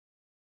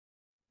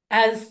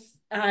As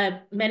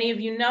many of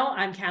you know,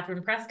 I'm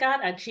Catherine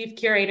Prescott, a chief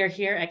curator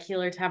here at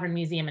Keeler Tavern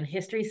Museum and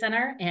History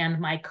Center, and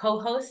my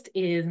co-host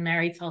is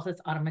Mary Celsus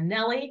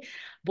Ottamanelli,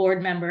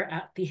 board member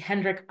at the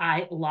Hendrick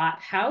I. Lott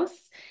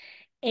House.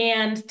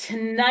 And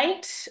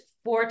tonight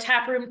for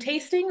Taproom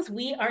Tastings,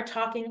 we are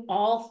talking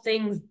all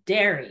things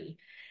dairy.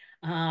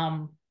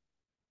 And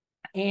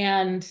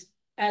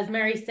as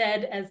Mary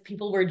said, as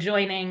people were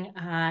joining,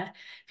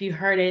 if you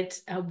heard it,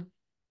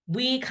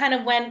 we kind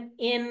of went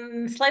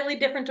in slightly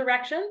different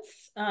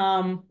directions,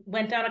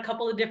 went down a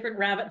couple of different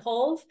rabbit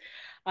holes.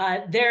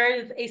 There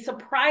is a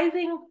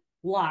surprising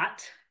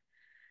lot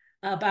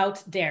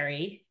about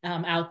dairy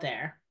out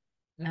there.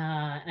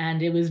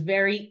 And it was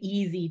very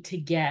easy to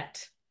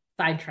get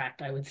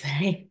sidetracked, I would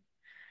say.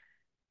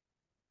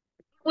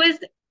 Was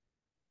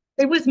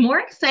it was more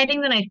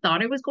exciting than I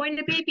thought it was going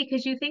to be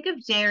because you think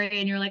of dairy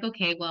and you're like,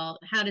 okay, well,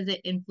 how does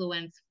it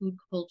influence food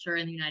culture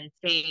in the United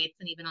States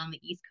and even on the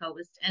East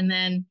Coast? And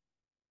then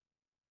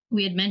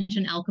we had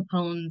mentioned Al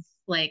Capone's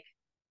like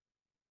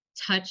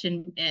touch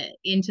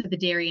into the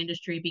dairy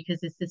industry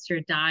because his sister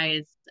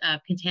dies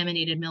of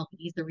contaminated milk.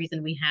 He's the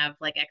reason we have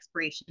like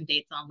expiration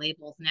dates on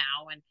labels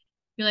now. And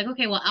you're like,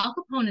 okay, well, Al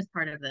Capone is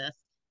part of this.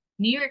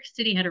 New York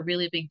City had a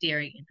really big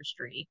dairy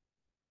industry,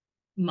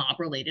 mob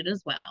related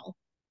as well.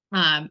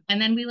 And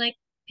then we like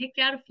picked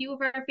out a few of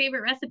our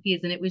favorite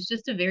recipes, and it was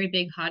just a very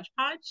big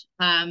hodgepodge.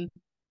 I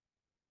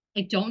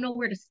don't know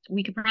where to.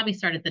 We could probably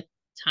start at the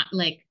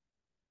like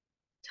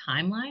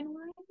timeline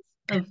wise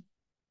of.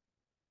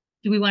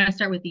 Do we want to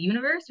start with the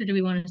universe or do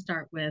we want to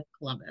start with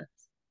Columbus?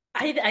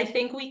 I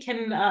think we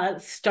can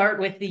start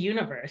with the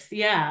universe.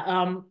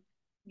 Yeah.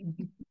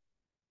 We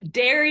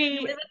Dairy,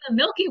 live in the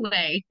Milky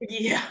Way.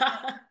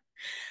 yeah.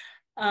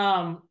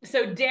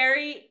 So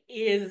dairy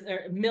is,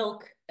 or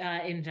milk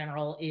in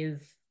general,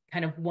 is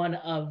kind of one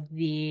of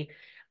the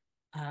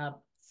uh,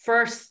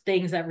 first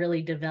things that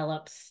really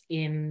develops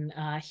in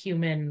um,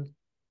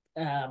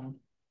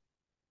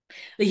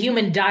 the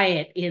human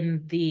diet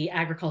in the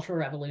agricultural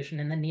revolution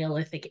in the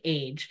Neolithic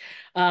age.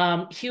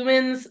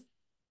 Humans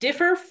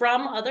differ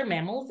from other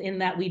mammals in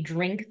that we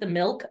drink the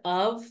milk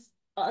of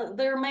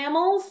other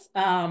mammals.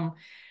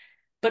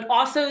 But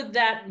also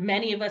that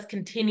many of us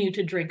continue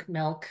to drink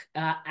milk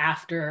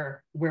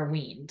after we're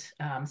weaned.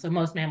 So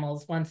most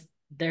mammals,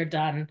 they're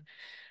done,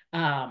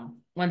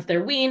 once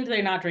they're weaned,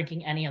 they're not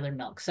drinking any other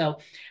milk. So,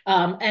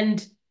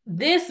 and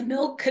this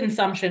milk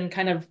consumption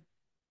kind of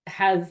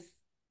has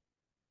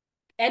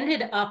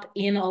ended up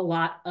in a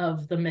lot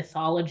of the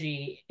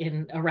mythology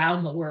in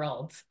around the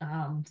world.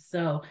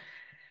 So,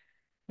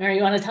 Mary,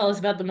 you want to tell us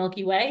about the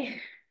Milky Way?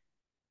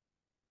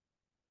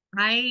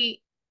 I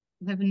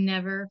have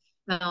never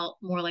felt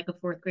more like a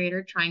fourth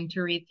grader trying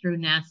to read through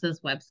NASA's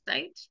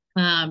website.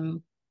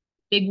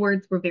 Big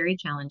words were very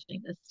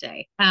challenging this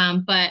day.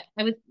 But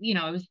I was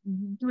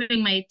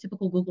doing my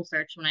typical Google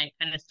search when I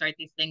kind of start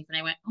these things, and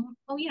I went,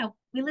 oh yeah,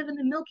 we live in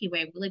the Milky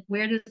Way. Like,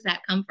 where does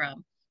that come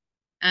from?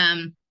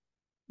 Um,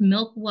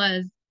 Milk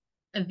was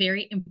a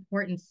very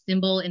important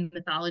symbol in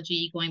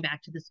mythology, going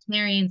back to the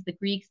Sumerians, the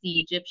Greeks, the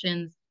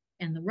Egyptians,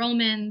 and the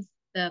Romans.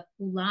 The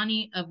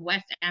Fulani of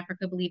West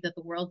Africa believe that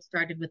the world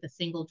started with a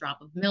single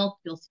drop of milk.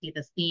 You'll see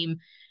this theme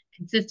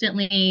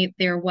consistently.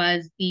 There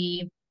was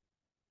the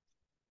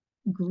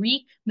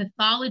Greek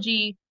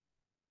mythology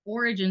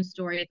origin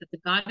story that the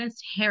goddess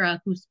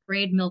Hera, who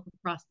sprayed milk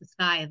across the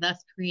sky,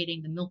 thus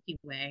creating the Milky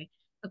Way.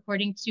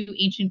 According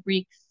to ancient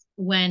Greeks,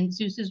 when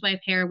Zeus's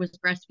wife Hera was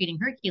breastfeeding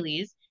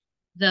Hercules,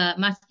 the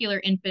muscular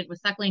infant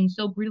was suckling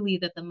so brutally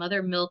that the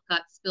mother milk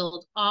got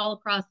spilled all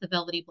across the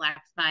velvety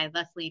black sky,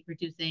 thusly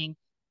producing.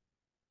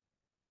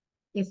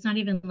 It's not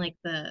even like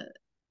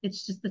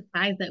it's just the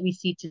size that we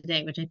see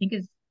today, which I think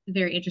is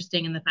very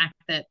interesting. And the fact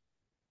that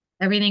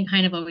everything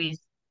kind of always,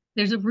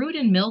 there's a root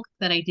in milk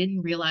that I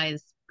didn't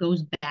realize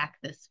goes back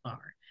this far.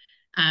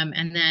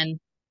 And then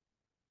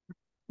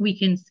we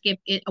can skip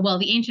it. Well,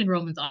 the ancient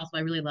Romans also, I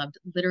really loved,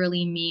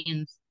 literally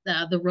means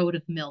the road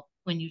of milk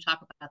when you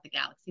talk about the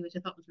galaxy, which I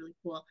thought was really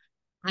cool.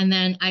 And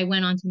then I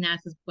went onto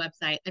NASA's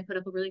website. I put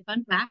up a really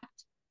fun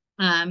fact.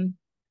 Um,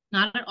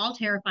 Not at all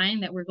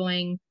terrifying that we're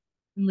going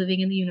and living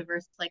in the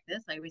universe like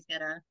this. I always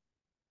get a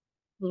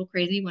little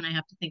crazy when I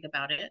have to think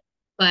about it.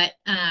 But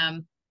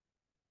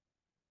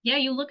yeah,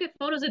 you look at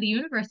photos of the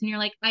universe and you're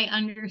like, I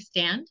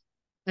understand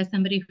as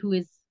somebody who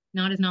is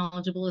not as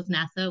knowledgeable as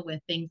NASA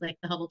with things like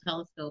the Hubble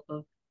telescope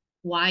of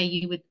why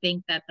you would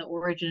think that the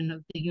origin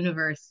of the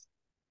universe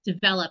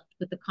developed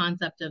with the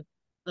concept of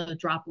a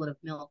droplet of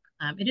milk.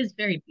 It is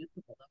very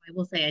beautiful, though. I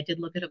will say I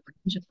did look at a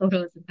bunch of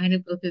photos and kind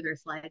of go through their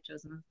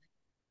slideshows, and I was like,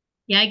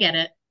 yeah, I get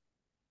it.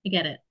 I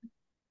get it.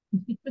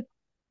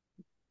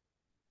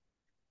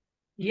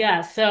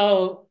 Yeah,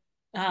 so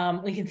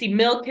we can see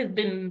milk has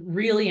been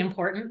really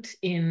important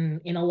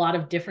in a lot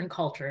of different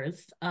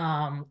cultures.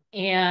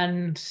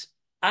 And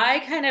I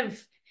kind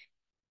of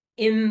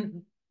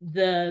in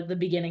the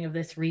beginning of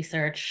this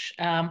research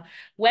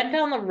went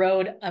down the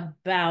road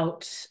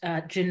about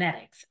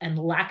genetics and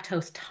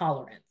lactose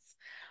tolerance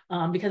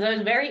because I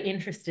was very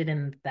interested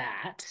in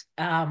that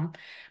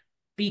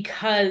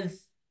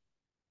because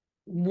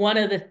one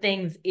of the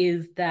things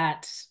is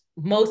that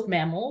most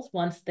mammals,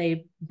 once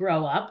they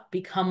grow up,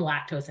 become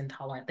lactose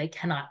intolerant. They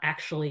cannot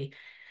actually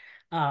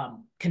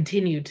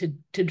continue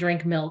to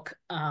drink milk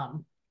of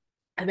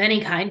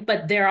any kind,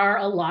 but there are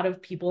a lot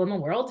of people in the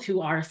world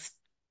who are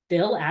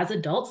still, as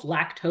adults,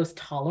 lactose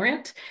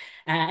tolerant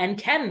and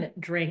can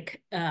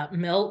drink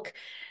milk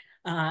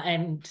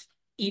and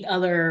eat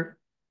other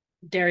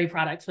dairy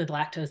products with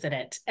lactose in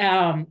it.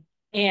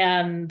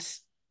 And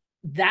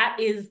that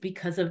is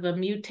because of a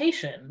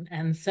mutation.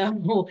 And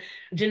so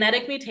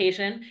genetic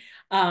mutation.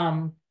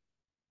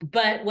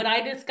 But what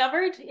I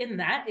discovered in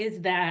that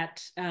is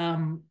that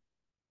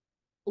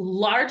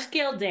large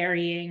scale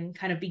dairying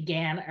kind of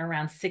began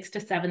around 6 to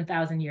 7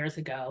 thousand years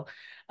ago.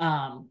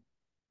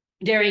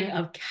 Dairying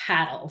of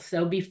cattle.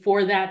 So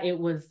before that, it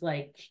was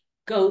like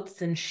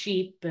goats and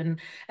sheep and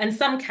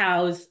some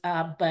cows,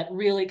 but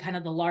really kind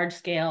of the large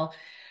scale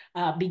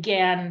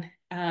began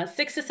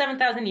 6 to 7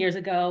 thousand years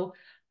ago,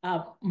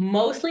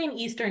 mostly in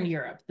Eastern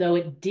Europe, though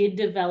it did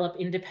develop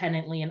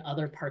independently in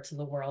other parts of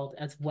the world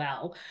as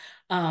well.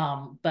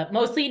 But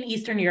mostly in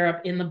Eastern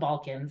Europe, in the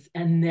Balkans,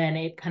 and then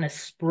it kind of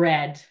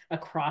spread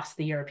across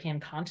the European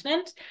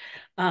continent.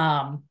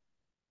 Um,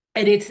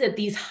 and it's at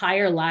these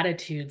higher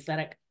latitudes that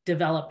it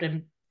developed,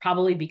 and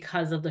probably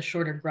because of the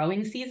shorter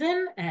growing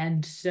season.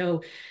 And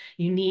so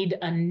you need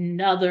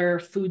another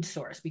food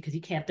source because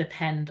you can't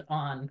depend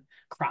on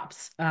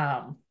crops.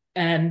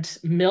 And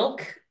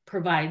milk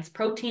provides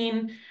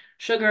protein,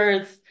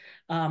 sugars,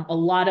 a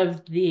lot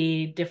of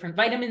the different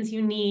vitamins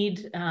you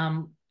need,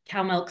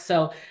 cow milk.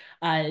 So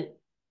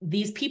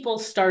these people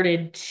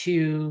started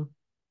to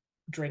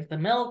drink the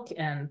milk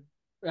and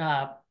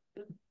uh,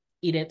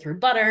 eat it through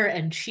butter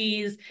and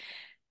cheese.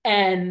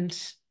 And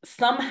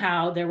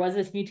somehow there was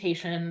this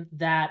mutation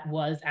that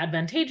was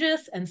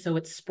advantageous, and so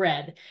it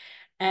spread.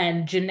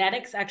 And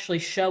genetics actually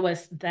show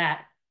us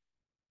that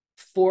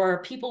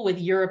for people with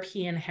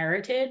European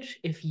heritage,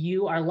 if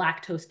you are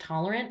lactose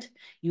tolerant,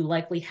 you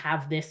likely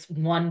have this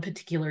one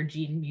particular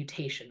gene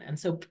mutation. And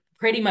so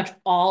pretty much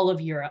all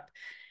of Europe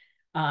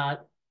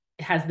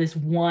has this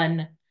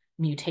one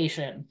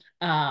mutation.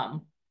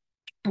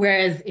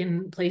 Whereas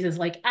in places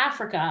like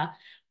Africa,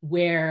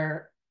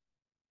 where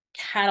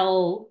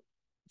cattle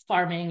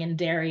farming and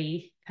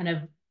dairy kind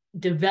of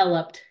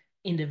developed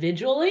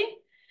individually,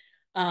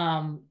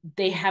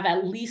 they have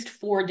at least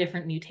 4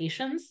 different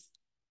mutations,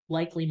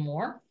 likely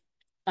more,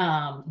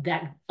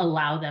 that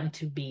allow them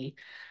to be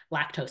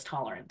lactose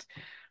tolerant,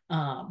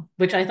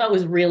 which I thought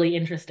was really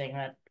interesting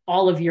that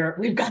all of Europe,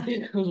 we've got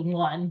this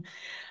one.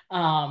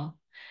 Um,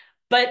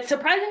 but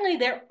surprisingly,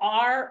 there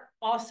are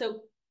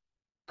also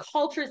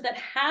cultures that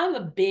have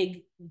a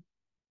big,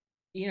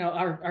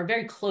 are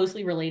very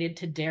closely related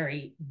to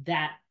dairy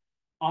that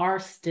are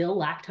still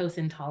lactose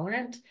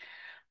intolerant.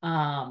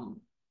 Um,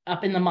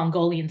 Up in the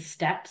Mongolian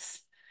steppes,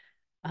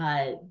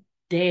 uh,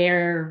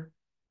 their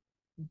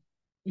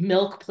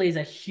milk plays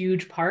a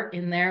huge part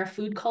in their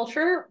food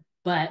culture,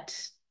 but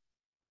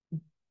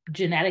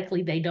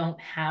genetically they don't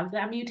have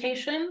that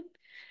mutation,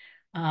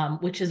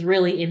 which is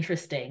really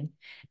interesting.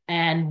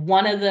 And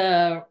one of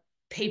the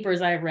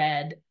papers I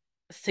read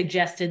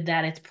suggested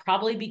that it's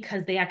probably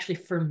because they actually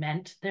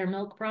ferment their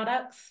milk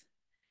products,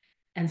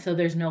 and so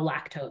there's no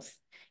lactose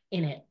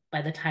in it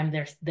by the time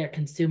they're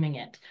consuming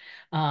it.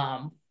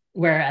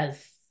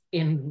 Whereas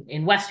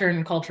in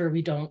Western culture,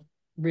 we don't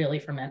really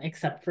ferment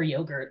except for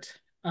yogurt,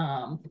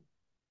 and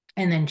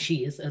then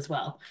cheese as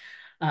well.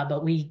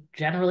 But we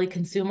generally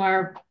consume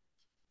our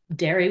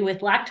dairy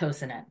with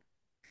lactose in it.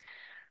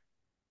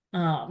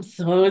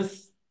 So it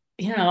was,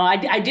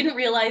 I didn't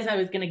realize I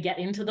was going to get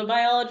into the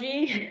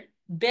biology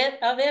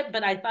bit of it,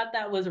 but I thought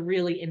that was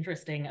really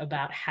interesting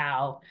about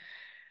how,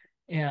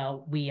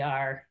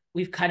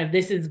 we've kind of,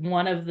 this is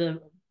one of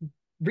the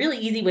really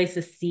easy ways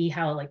to see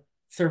how like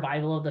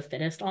survival of the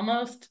fittest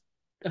almost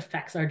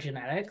affects our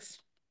genetics.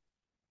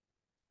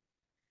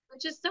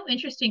 Which is so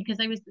interesting because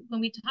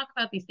when we talk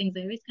about these things,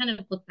 I always kind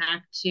of look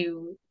back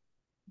to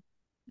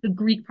the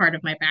Greek part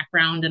of my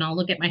background, and I'll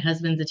look at my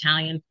husband's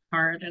Italian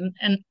part,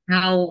 and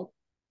how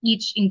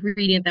each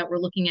ingredient that we're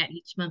looking at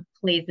each month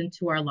plays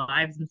into our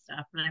lives and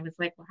stuff. And I was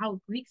like, wow,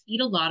 Greeks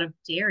eat a lot of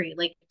dairy.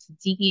 Like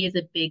tzatziki is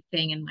a big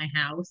thing in my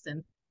house,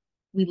 and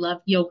we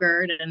love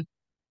yogurt, and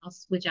I'll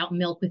switch out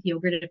milk with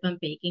yogurt if I'm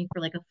baking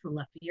for like a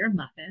fluffier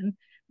muffin.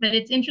 But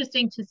it's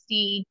interesting to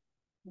see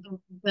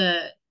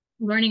the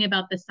learning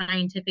about the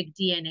scientific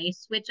DNA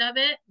switch of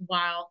it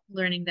while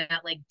learning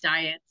that like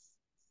diets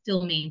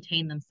still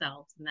maintain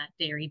themselves in that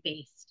dairy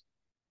based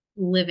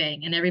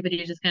living. And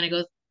everybody just kind of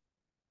goes,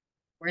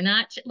 we're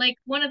not like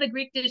one of the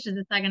Greek dishes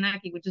is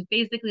saganaki, which is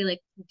basically like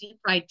deep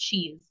fried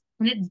cheese.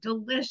 And it's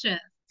delicious,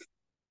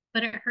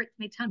 but it hurts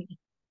my tummy.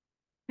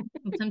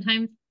 And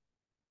sometimes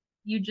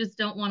you just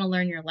don't want to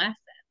learn your lesson.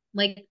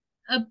 Like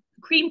a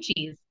cream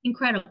cheese,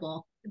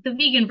 incredible. The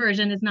vegan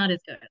version is not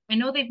as good. I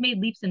know they've made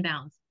leaps and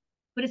bounds,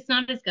 but it's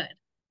not as good.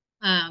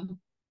 Um,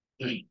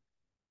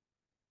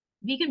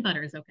 Vegan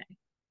butter is okay.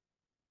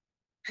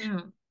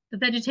 Yeah. the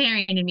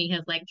vegetarian in me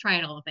has like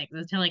tried all the things. I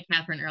was telling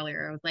Catherine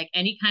earlier, I was like,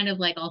 any kind of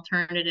like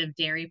alternative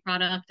dairy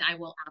product, I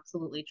will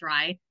absolutely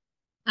try.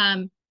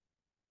 Um,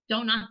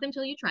 don't knock them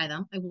till you try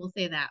them. I will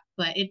say that,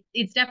 but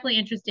it's definitely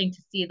interesting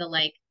to see the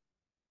like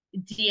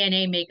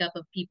DNA makeup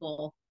of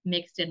people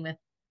mixed in with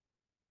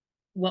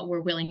what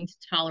we're willing to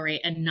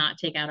tolerate and not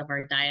take out of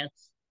our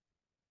diets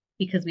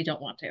because we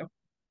don't want to.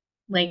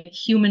 Like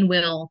human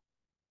will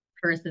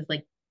versus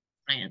like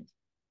science.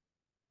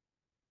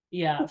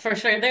 Yeah, for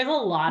sure. There's a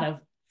lot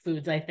of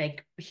foods I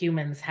think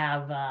humans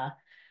have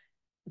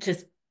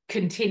just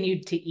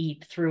continued to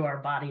eat through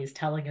our bodies,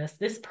 telling us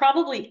this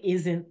probably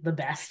isn't the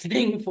best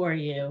thing for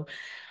you.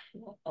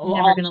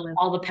 Never gonna live.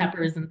 All the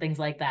peppers and things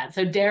like that.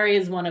 So dairy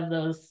is one of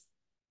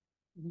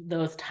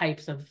those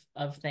types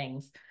of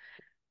things.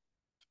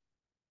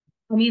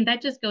 I mean,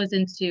 that just goes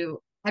into,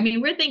 I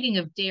mean, we're thinking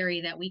of dairy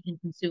that we can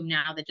consume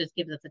now that just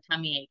gives us a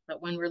tummy ache.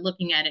 But when we're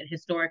looking at it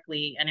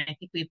historically, and I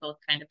think we both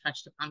kind of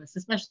touched upon this,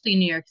 especially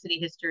New York City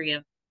history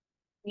of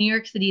New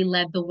York City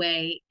led the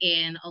way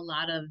in a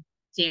lot of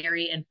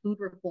dairy and food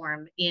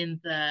reform in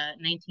the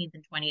 19th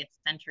and 20th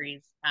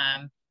centuries.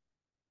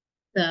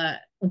 The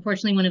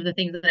unfortunately one of the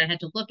things that I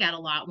had to look at a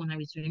lot when I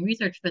was doing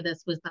research for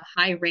this was the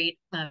high rate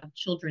of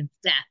children's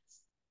deaths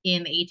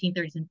in the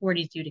 1830s and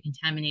 40s due to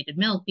contaminated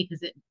milk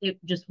because it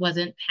just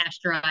wasn't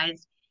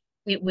pasteurized.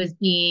 It was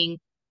being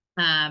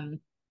um,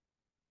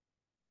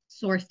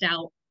 sourced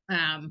out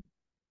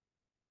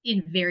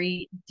in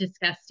very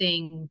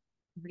disgusting,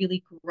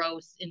 really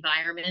gross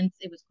environments.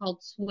 It was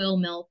called swill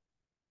milk.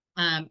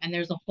 And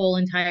there's a whole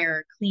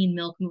entire clean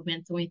milk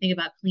movement. So when you think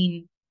about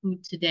clean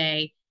food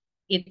today,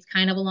 it's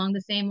kind of along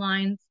the same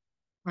lines.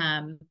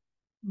 Let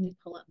me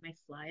pull up my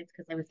slides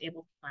because I was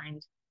able to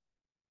find,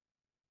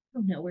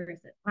 oh no, where is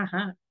it?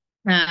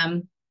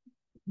 Um,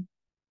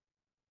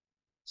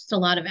 just a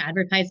lot of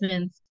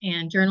advertisements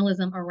and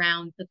journalism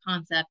around the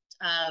concept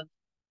of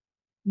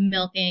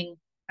milking,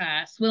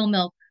 swill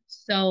milk.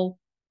 So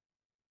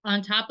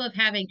on top of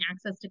having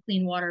access to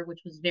clean water,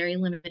 which was very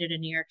limited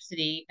in New York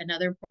City,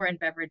 another important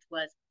beverage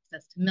was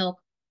access to milk.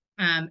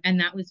 And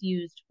that was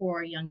used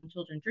for young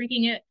children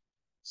drinking it,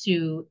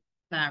 to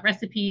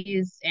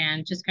recipes,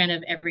 and just kind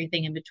of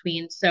everything in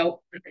between.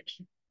 So,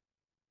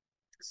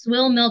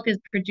 swill milk is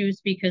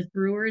produced because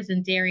brewers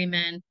and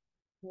dairymen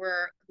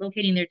were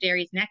locating their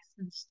dairies next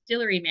to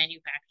distillery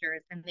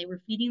manufacturers, and they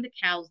were feeding the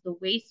cows the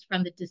waste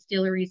from the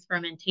distillery's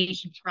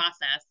fermentation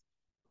process,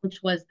 which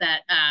was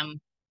that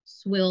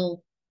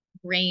swill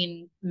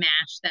grain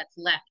mash that's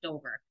left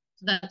over.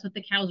 So that's what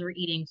the cows were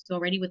eating. So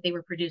already what they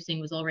were producing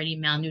was already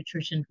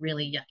malnutrition,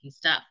 really yucky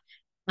stuff.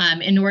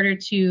 In order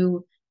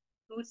to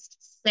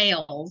boost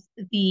sales,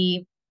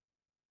 the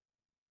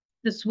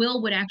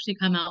swill would actually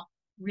come out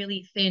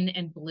really thin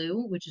and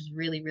blue, which is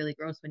really, really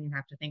gross when you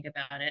have to think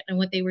about it. And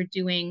what they were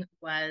doing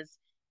was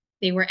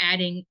they were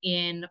adding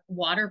in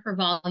water for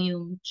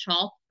volume,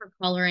 chalk for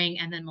coloring,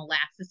 and then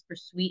molasses for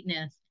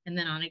sweetness, and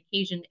then on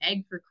occasion,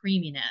 egg for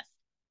creaminess.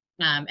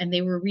 And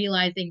they were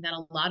realizing that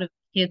a lot of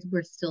kids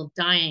were still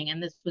dying,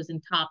 and this was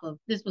on top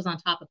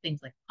of things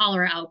like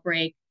cholera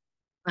outbreak.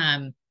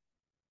 Um,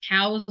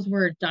 Cows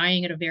were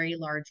dying at a very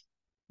large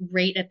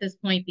rate at this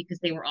point because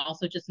they were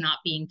also just not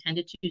being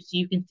tended to. So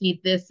you can see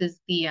this is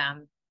the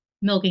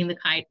milking the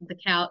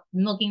cow,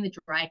 milking the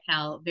dry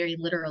cow very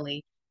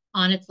literally.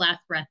 On its last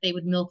breath, they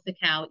would milk the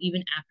cow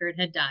even after it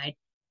had died,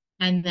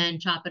 and then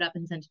chop it up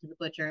and send it to the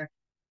butcher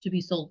to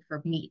be sold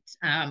for meat.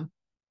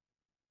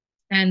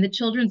 And the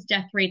children's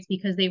death rates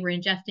because they were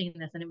ingesting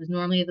this, and it was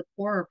normally the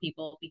poorer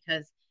people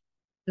because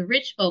the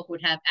rich folk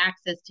would have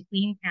access to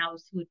clean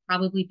cows who would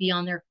probably be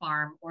on their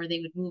farm, or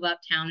they would move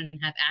uptown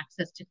and have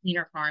access to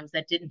cleaner farms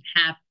that didn't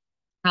have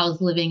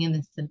cows living in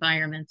this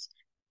environment.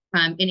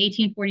 In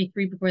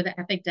 1843, before the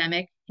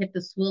epidemic hit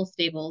the swill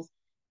stables,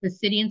 the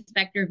city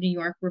inspector of New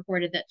York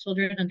reported that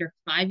children under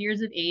 5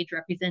 years of age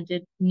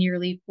represented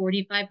nearly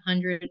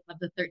 4,500 of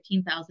the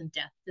 13,000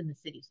 deaths in the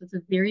city. So it's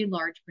a very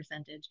large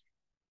percentage.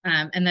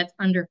 And that's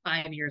under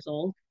 5 years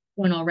old,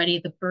 when already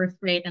the birth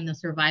rate and the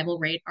survival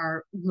rate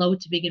are low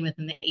to begin with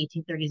in the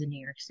 1830s in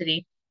New York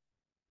City.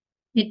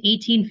 In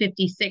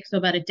 1856, so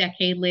about a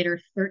decade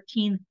later,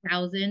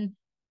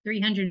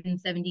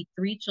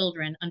 13,373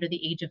 children under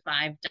the age of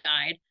 5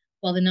 died,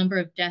 while the number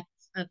of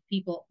deaths of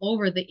people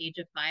over the age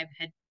of 5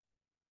 had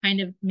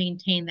kind of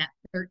maintained that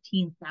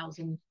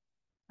 13,000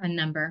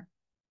 number.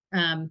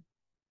 Um,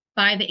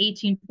 by the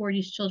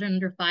 1840s, children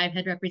under 5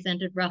 had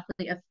represented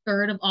roughly a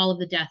third of all of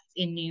the deaths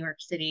in New York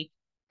City.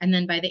 And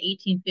then by the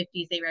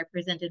 1850s, they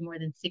represented more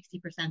than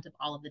 60% of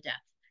all of the deaths.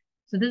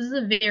 So this is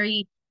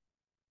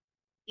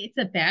it's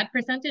a bad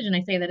percentage. And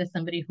I say that as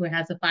somebody who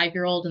has a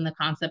 5-year-old, and the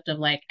concept of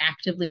like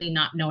actively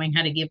not knowing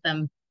how to give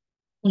them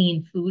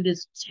clean food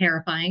is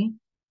terrifying.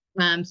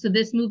 So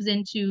this moves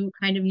into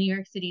kind of New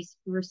York City's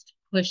first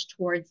push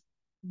towards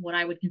what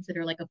I would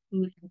consider like a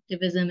food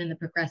activism in the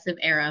progressive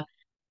era.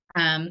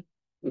 Um,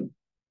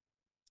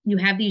 you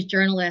have these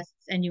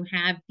journalists and you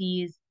have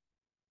these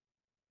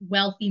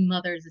wealthy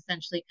mothers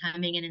essentially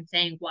coming in and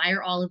saying, why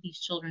are all of these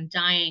children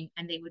dying?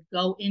 And they would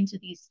go into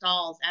these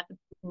stalls at the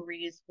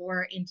breweries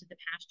or into the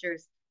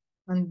pastures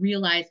and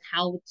realize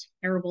how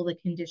terrible the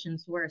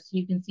conditions were. So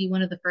you can see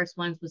one of the first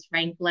ones was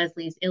Frank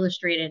Leslie's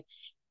Illustrated.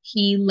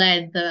 He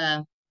led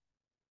the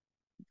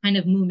kind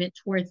of movement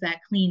towards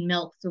that clean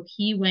milk. So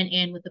he went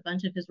in with a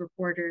bunch of his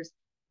reporters.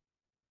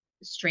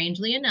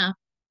 Strangely enough,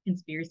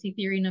 conspiracy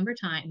theory number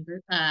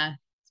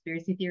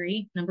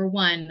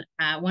one,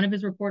 one of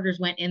his reporters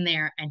went in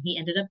there and he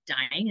ended up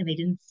dying and they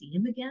didn't see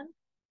him again.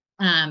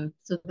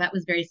 So that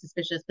was very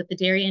suspicious. But the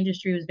dairy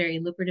industry was very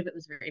lucrative. It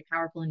was very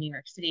powerful in New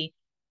York City.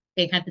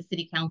 They had the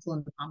city council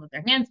in the palm of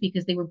their hands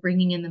because they were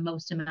bringing in the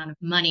most amount of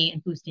money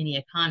and boosting the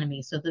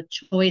economy. So the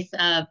choice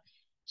of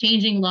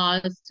changing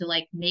laws to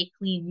like make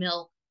clean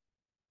milk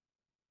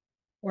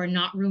or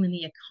not ruin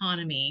the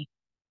economy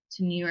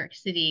to New York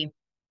City,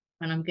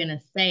 and I'm going to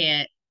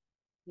say it,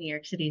 New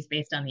York City is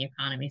based on the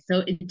economy.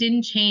 So it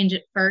didn't change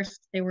at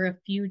first. There were a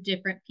few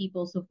different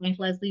people. So Frank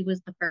Leslie was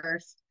the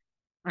first.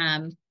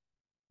 Um,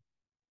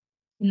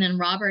 and then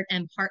Robert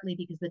M. Hartley,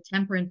 because the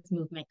temperance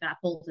movement got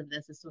hold of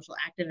this as social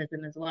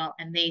activism as well,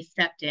 and they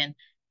stepped in.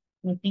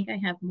 And I think I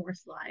have more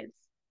slides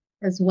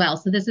as well.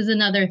 So this is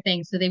another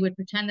thing. So they would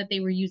pretend that they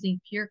were using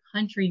pure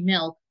country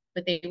milk,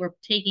 but they were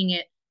taking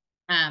it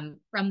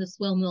from the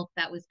swill milk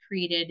that was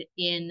created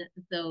in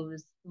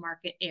those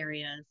market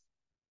areas,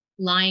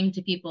 lying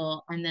to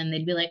people, and then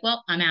they'd be like,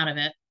 well, I'm out of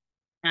it.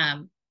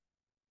 Um,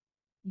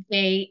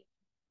 they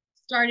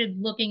started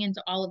looking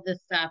into all of this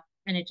stuff,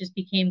 and it just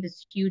became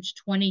this huge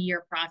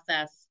 20-year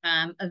process.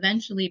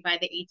 Eventually, by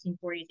the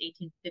 1840s,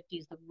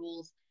 1850s, the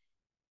rules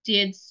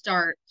did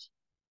start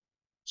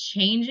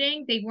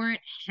changing. They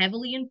weren't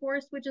heavily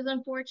enforced, which is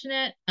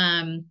unfortunate.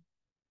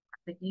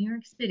 Like New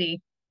York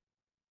City,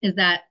 is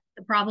that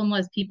the problem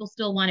was people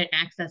still wanted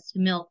access to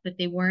milk, but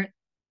they weren't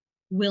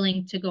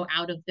willing to go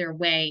out of their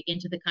way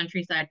into the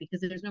countryside because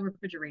there's no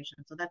refrigeration.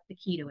 So that's the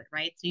key to it,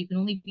 right? So you can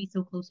only be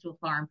so close to a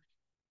farm.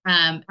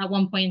 At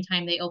one point in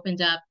time, they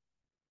opened up,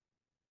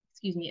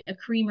 excuse me, a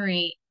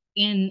creamery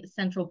in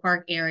Central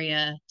Park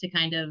area to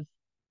kind of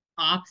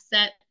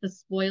offset the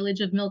spoilage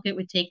of milk it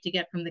would take to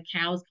get from the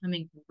cows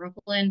coming from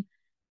Brooklyn,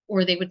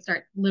 or they would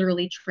start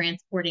literally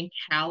transporting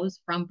cows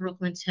from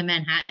Brooklyn to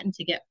Manhattan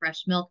to get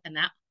fresh milk, and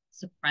that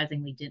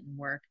surprisingly didn't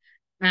work.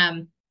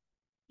 Um,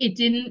 it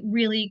didn't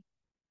really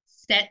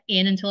set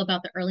in until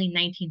about the early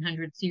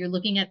 1900s. So you're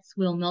looking at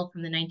swill milk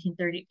from the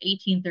 1930s,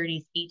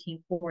 1830s,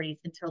 1840s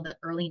until the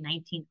early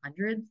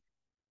 1900s.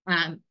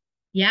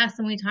 Yeah,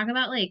 so when we talk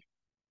about like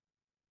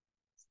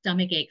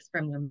stomach aches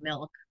from your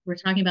milk, we're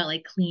talking about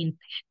like clean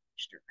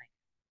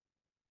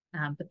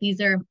packaged. But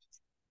these are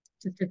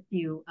just a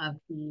few of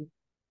the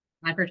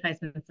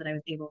advertisements that I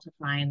was able to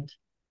find.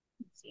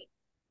 Let's see.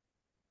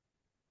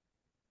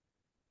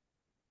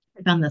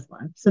 I found this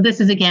one. So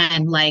this is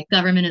again like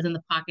government is in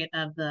the pocket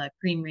of the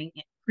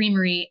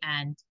creamery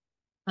and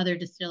other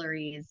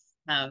distilleries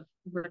of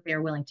what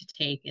they're willing to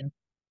take. And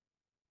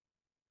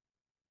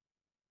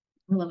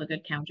I love a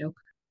good cow joke.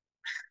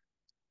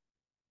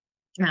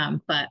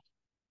 But I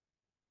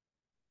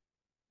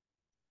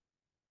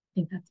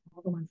think that's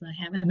all the ones that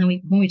I have. And then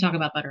when we talk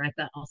about butter, I've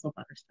got also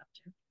butter stuff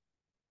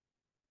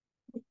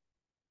too.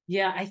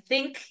 Yeah, I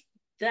think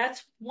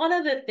that's one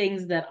of the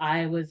things that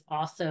I was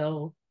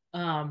also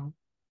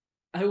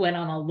I went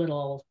on a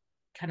little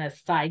kind of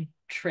side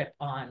trip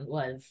on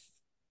was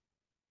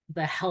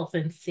the health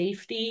and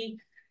safety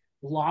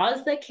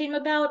laws that came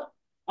about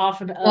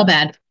often All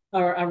bad.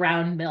 or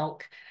around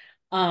milk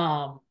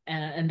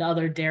and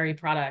other dairy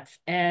products.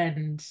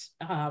 And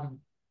I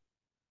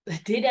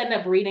did end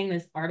up reading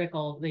this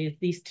article.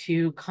 These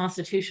two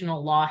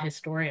constitutional law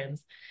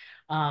historians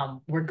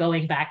were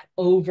going back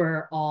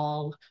over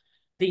all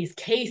these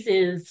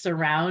cases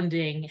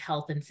surrounding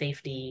health and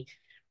safety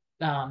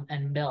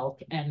and milk,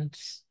 and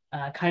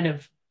kind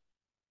of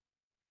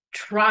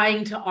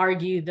trying to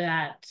argue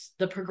that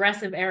the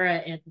progressive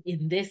era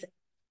in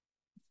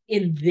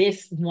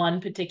this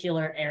one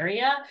particular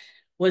area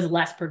was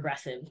less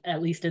progressive,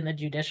 at least in the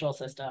judicial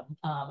system.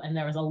 And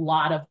there was a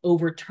lot of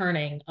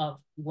overturning of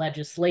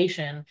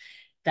legislation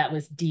that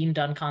was deemed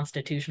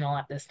unconstitutional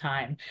at this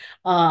time.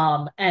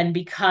 And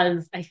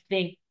because I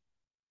think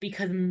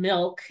because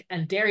milk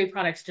and dairy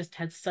products just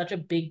had such a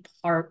big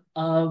part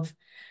of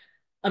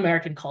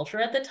American culture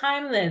at the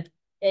time that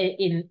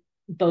in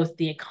both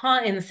in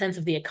the sense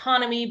of the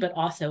economy, but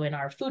also in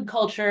our food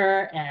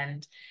culture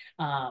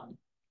um,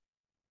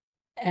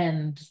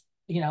 and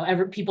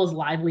people's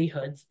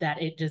livelihoods,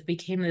 that it just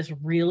became this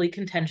really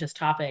contentious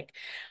topic.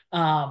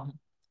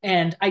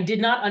 And I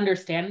did not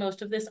understand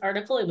most of this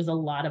article. It was a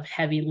lot of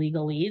heavy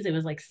legalese. It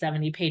was like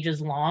 70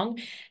 pages long.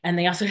 And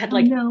they also had Oh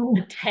like a no.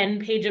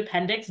 10-page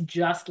appendix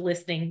just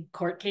listing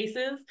court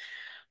cases.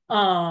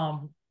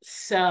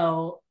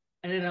 So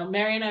I don't know,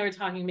 Mary and I were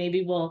talking,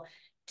 maybe we'll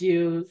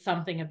do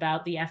something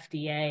about the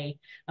FDA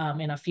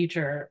in a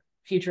future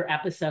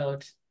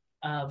episode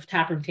of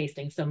Taproom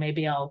Tasting. So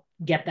maybe I'll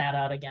get that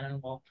out again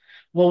and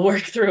we'll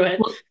work through it.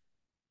 Well,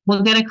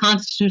 We'll get a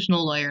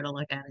constitutional lawyer to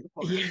look at it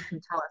for us Yeah.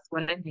 and tell us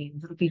what it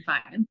means. It'll be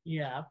fine.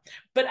 Yeah.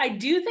 But I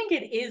do think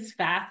it is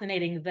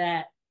fascinating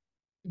that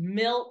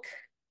milk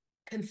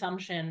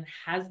consumption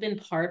has been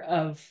part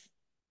of,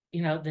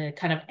 the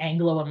kind of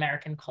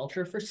Anglo-American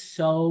culture for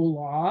so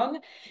long,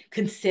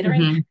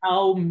 considering Hmm.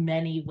 how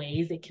many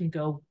ways it can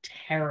go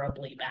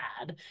terribly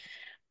bad.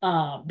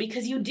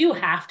 Because you do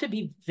have to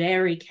be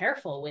very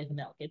careful with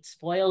milk. It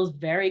spoils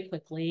very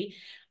quickly.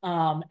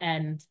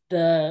 And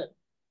the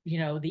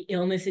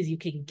illnesses you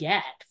can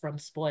get from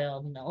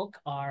spoiled milk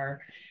are,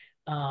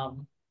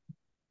 um,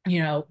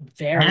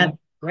 very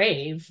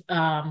grave.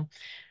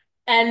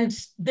 And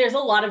there's a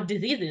lot of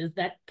diseases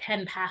that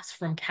can pass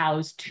from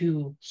cows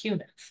to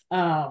humans.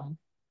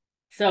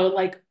 So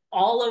like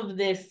all of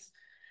this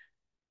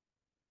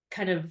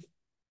kind of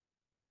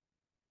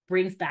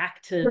brings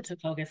back to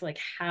focus like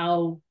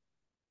how,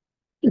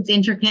 It's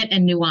intricate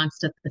and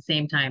nuanced at the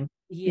same time.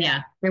 yeah,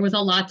 Yeah, there was a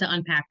lot to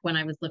unpack when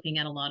I was looking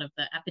at a lot of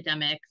the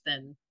epidemics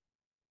and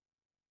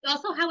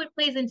also how it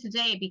plays in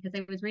today because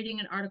I was reading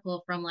an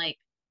article from like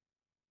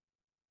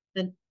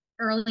the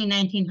early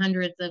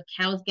 1900s of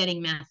cows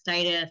getting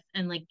mastitis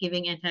and like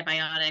giving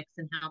antibiotics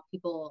and how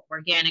people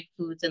organic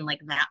foods and like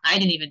that I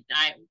didn't even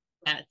I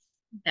that's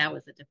that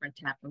was a different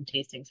taproom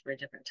tastings for a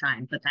different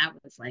time but that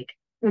was like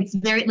it's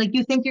very like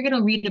you think you're going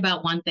to read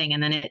about one thing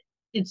and then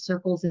it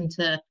circles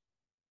into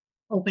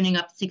opening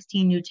up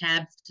 16 new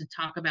tabs to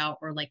talk about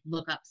or like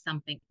look up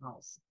something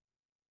else.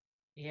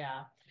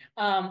 yeah.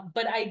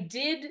 But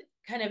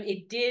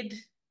it did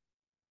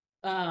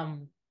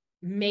um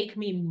make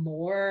me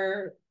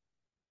more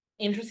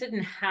interested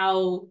in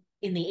how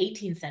in the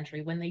 18th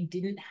century, when they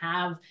didn't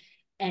have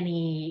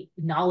any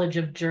knowledge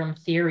of germ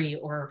theory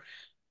or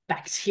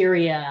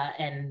bacteria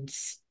and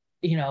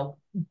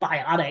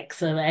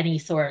biotics of any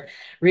sort,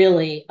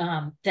 really,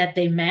 that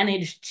they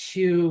managed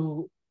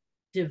to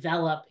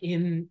develop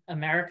in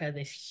America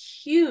this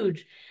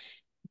huge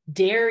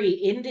dairy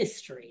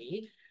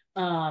industry,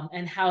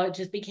 and how it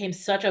just became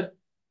such a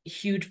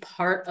huge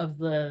part of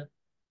the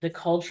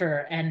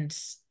culture, and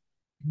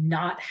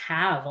not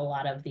have a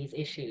lot of these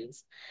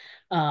issues,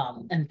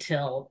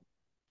 until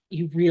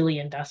you really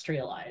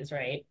industrialize,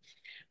 right?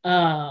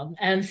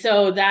 And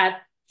so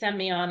that sent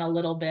me on a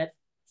little bit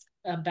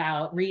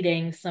about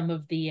reading some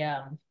of the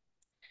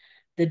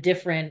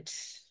different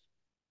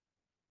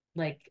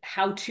like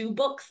how-to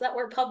books that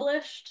were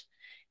published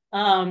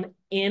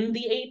in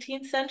the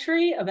 18th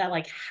century about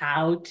like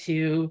how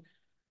to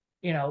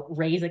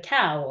raise a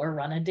cow or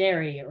run a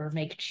dairy or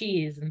make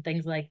cheese and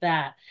things like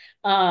that.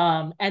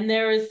 And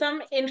there was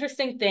some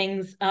interesting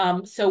things.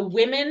 So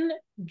women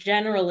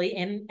generally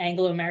in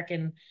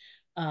Anglo-American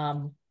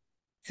um,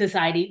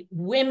 society,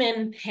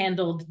 women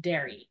handled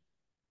dairy.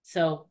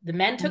 So the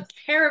men took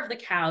care of the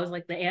cows,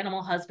 like the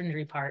animal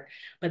husbandry part,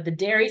 but the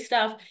dairy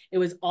stuff, it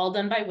was all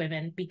done by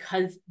women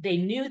because they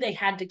knew they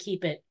had to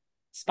keep it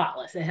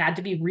spotless. It had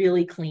to be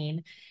really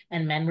clean,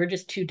 and men were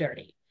just too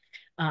dirty.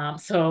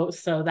 So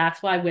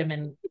that's why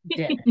women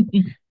did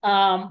it.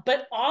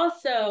 But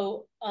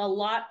also a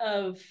lot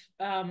of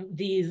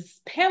these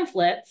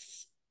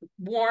pamphlets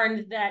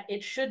warned that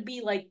it should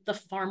be like the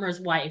farmer's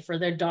wife or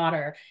their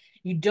daughter.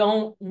 You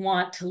don't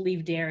want to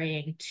leave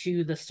dairying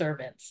to the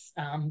servants.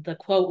 The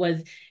quote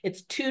was,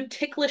 "It's too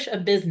ticklish a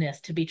business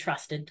to be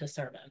trusted to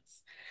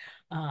servants."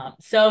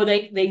 So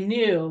they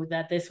knew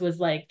that this was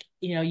like,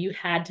 you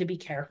had to be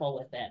careful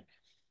with it,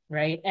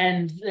 right?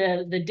 And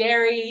the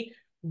dairy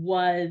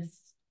was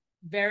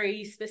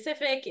very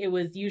specific. It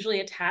was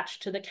usually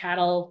attached to the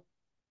cattle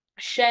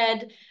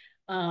shed,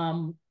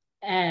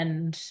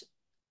 and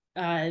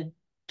uh,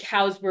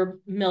 cows were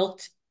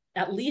milked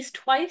at least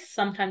twice,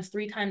 sometimes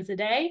three times a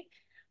day.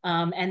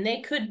 And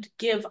they could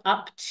give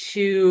up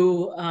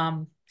to,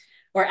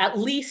 or at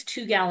least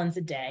 2 gallons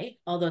a day,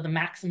 although the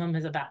maximum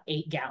is about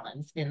 8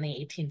 gallons in the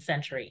 18th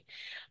century.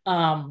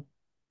 Um,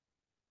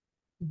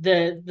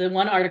 the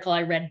one article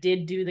I read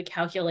did do the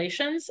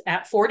calculations.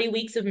 At 40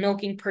 weeks of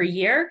milking per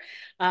year,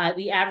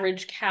 the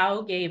average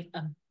cow gave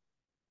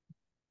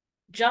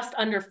just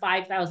under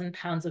 5,000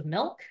 pounds of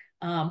milk,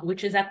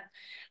 which is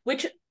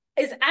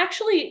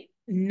actually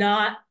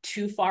not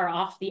too far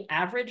off the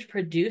average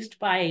produced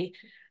by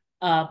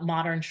a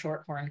modern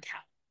shorthorn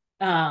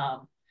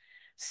cow.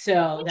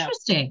 So that,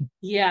 Interesting.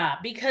 yeah,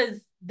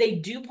 because they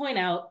do point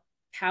out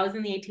cows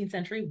in the 18th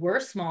century were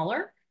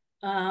smaller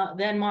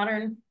than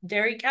modern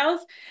dairy cows,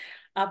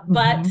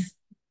 but Hmm.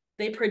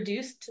 they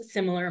produced a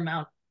similar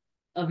amount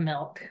of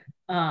milk.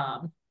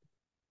 Um,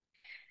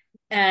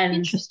 and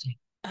Interesting.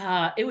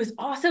 it was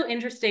also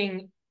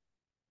interesting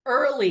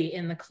early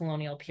in the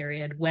colonial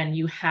period when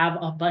you have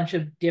a bunch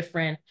of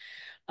different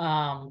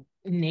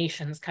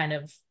nations kind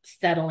of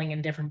settling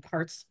in different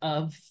parts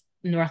of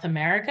North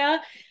America,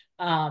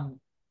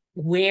 um,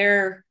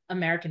 where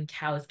American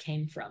cows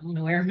came from,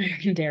 where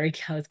American dairy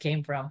cows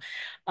came from.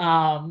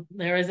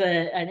 There was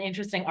an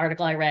interesting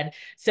article I read.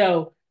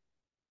 So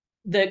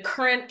the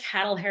current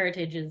cattle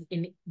heritages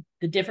in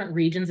the different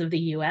regions of the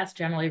US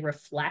generally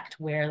reflect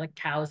where the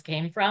cows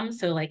came from.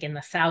 So, like in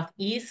the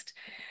Southeast,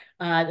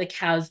 the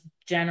cows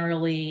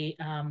generally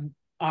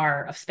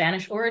are of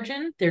Spanish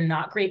origin. They're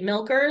not great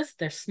milkers.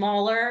 They're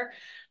smaller.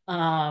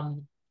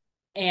 Um,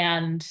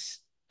 and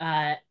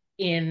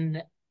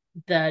in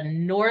the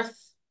northwest,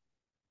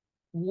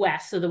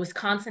 so the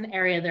Wisconsin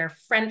area, they're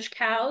French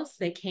cows.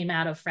 They came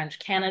out of French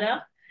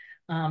Canada.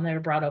 They were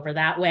brought over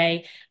that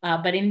way.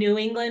 But in New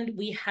England,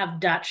 we have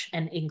Dutch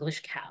and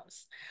English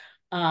cows.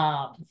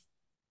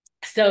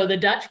 So the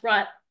Dutch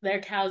brought their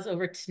cows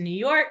over to New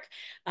York,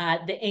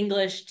 the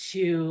English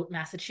to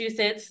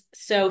Massachusetts.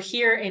 So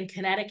here in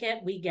Connecticut,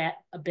 we get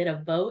a bit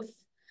of both.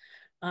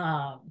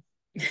 Um,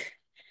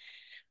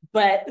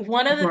 but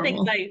one of the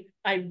things Adorable.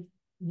 I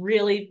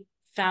really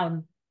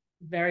found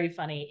very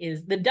funny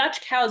is the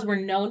Dutch cows were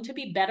known to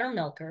be better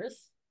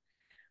milkers,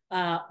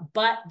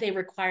 but they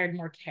required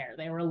more care.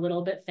 They were a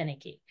little bit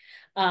finicky.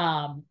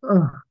 Um,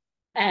 Ugh.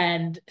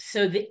 and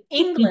so the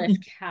English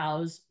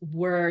cows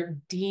were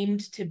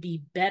deemed to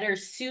be better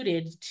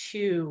suited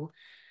to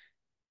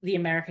the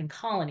American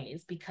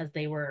colonies because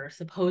they were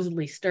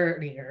supposedly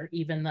sturdier,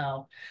 even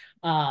though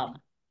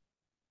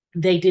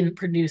they didn't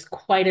produce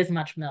quite as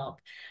much milk.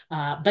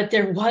 But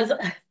there was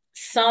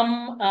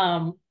some,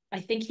 I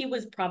think he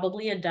was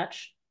probably a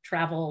Dutch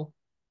travel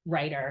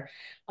writer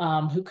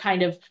who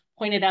kind of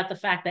pointed out the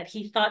fact that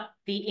he thought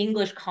the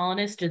English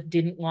colonists just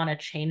didn't want to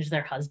change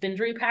their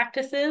husbandry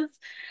practices.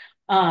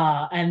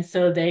 And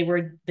so they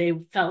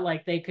felt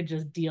like they could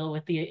just deal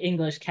with the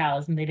English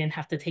cows and they didn't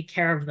have to take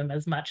care of them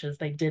as much as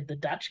they did the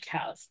Dutch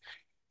cows.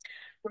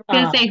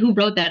 Gonna Uh, say who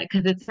wrote that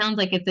because it sounds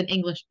like it's an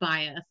English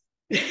bias.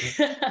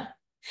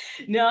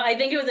 no, I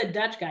think it was a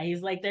Dutch guy.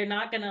 He's like, they're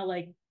not gonna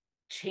like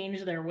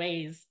change their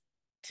ways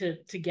to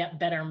get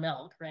better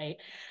milk, right?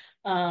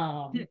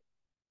 Um,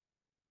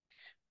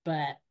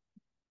 but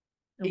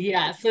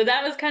yeah, Okay. so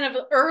that was kind of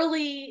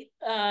early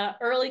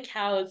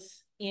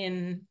cows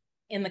in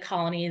the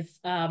colonies.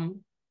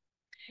 And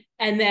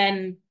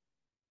then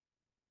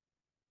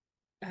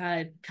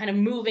kind of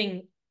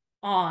moving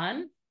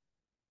on,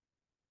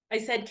 I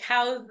said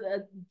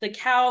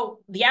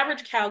the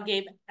average cow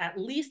gave at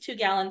least 2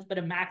 gallons, but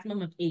a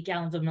maximum of 8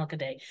 gallons of milk a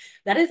day.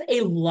 That is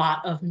a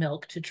lot of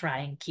milk to try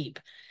and keep.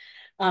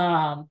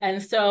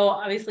 And so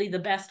obviously the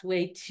best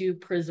way to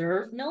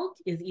preserve milk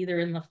is either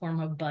in the form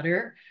of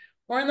butter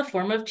or in the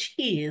form of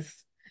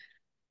cheese.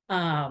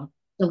 Um,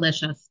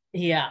 Delicious.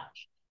 yeah.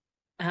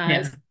 Uh,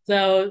 Yeah.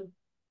 so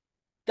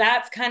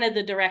that's kind of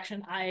the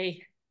direction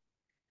I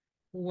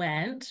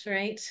went,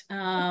 right?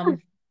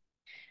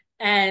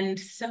 And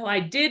so I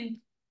did,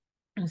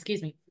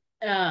 excuse me,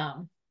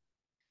 um,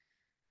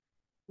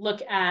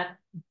 look at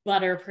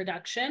butter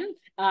production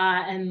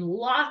and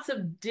lots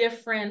of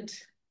different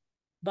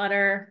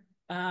butter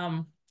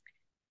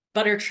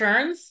butter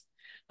churns.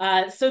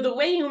 So the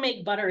way you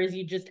make butter is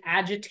you just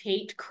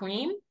agitate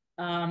cream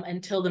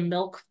until the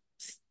milk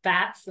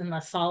fats and the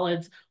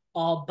solids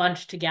all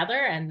bunch together,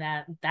 and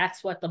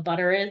that's what the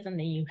butter is. And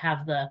then you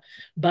have the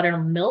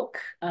buttermilk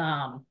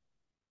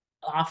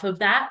off of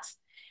that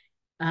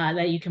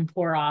that you can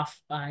pour off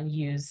and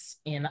use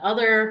in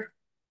other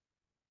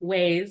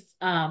ways.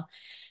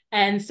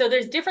 And so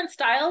there's different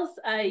styles.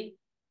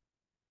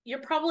 You're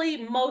probably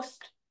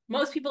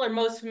most people are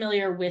most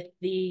familiar with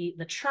the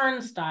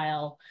churn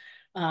style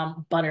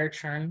butter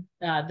churn,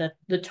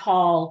 the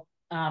tall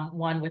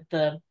one with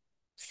the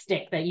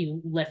stick that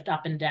you lift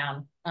up and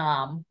down.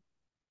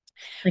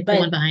 Like the But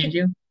one behind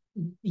you.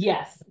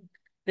 yes,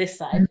 this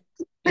side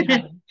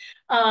behind.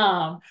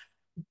 Um,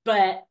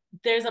 but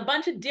there's a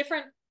bunch of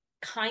different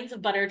kinds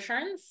of butter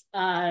churns.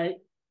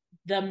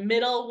 The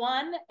middle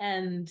one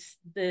and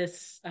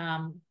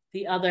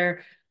the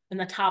other in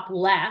the top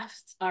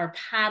left are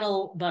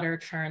paddle butter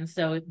churns.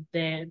 So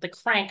the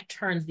crank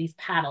turns these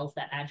paddles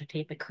that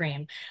agitate the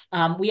cream.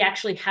 We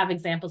actually have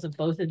examples of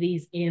both of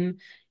these in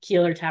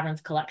Keeler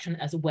Tavern's collection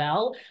as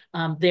well.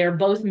 They're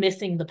both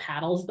missing the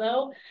paddles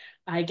though.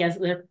 I guess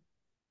they're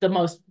the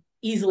most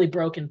easily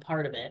broken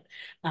part of it.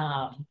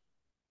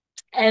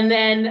 And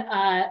then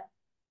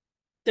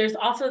there's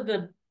also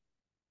the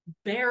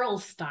barrel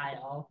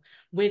style,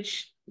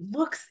 which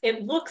looks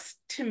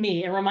to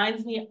me, it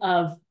reminds me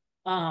of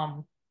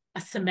a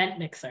cement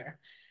mixer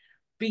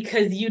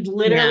because you'd Yeah.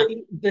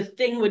 literally the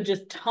thing would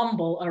just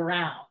tumble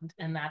around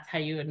and that's how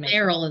you would make it.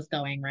 Barrel is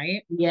going,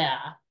 right? Yeah.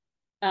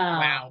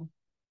 Wow.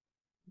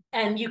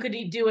 And you could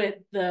do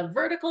it the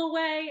vertical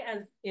way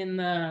as in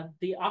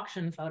the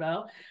auction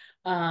photo,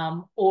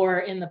 or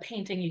in the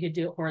painting you could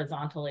do it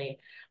horizontally.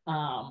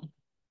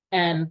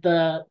 And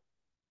the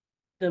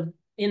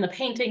in the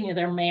painting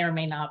there may or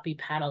may not be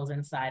paddles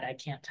inside, I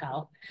can't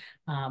tell.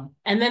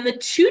 And then the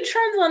two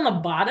churns on the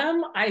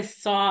bottom I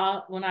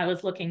saw when I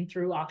was looking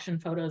through auction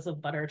photos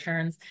of butter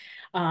churns,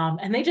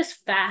 and they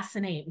just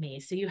fascinate me.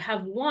 So you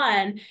have the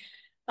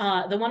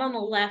one on the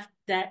left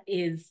that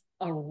is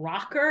a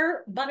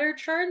rocker butter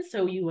churn,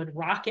 so you would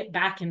rock it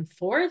back and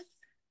forth.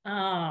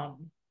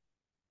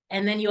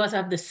 And then you also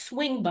have the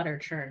swing butter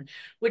churn,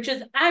 which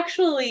is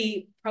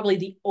actually probably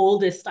the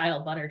oldest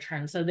style butter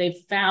churn. So they've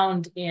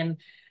found in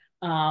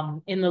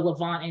the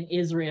Levant in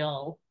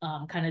Israel,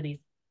 kind of these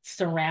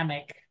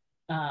ceramic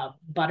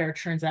butter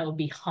churns that would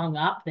be hung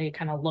up. They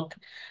kind of look,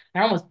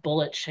 they're almost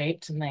bullet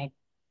shaped and they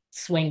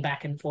swing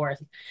back and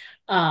forth.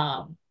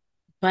 Um,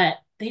 but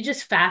they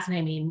just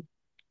fascinate me,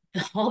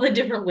 all the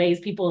different ways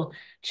people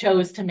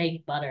chose to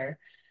make butter,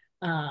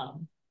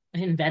 um,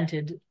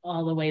 invented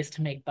all the ways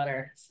to make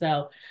butter.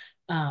 So,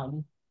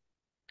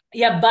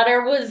 yeah,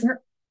 butter was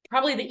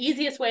probably the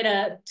easiest way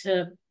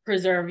to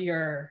preserve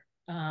your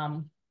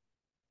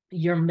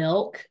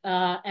milk.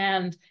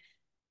 And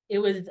it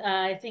was,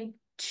 I think,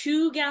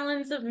 2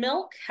 gallons of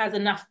milk has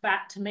enough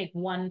fat to make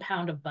 1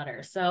 pound of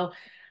butter. So,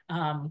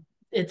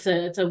 it's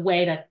a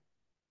way to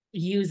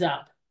use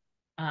up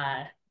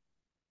uh,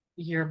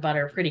 your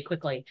butter pretty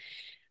quickly,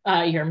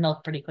 your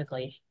milk pretty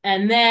quickly.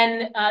 And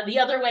then the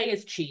other way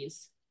is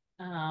cheese.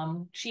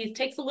 Cheese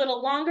takes a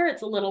little longer.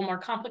 It's a little more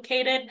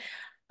complicated,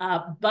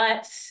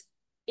 but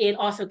it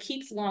also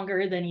keeps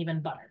longer than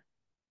even butter.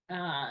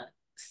 Uh,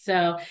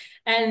 so,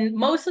 and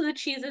most of the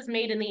cheeses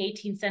made in the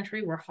 18th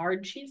century were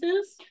hard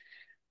cheeses.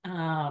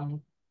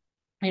 Um,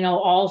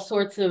 all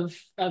sorts of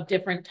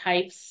different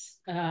types.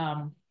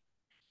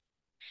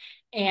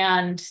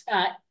 And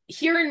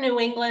here in New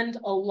England,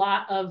 a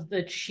lot of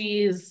the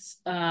cheese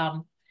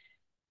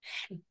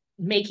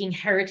making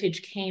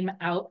heritage came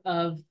out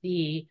of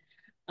the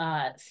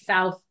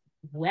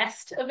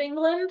southwest of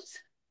England.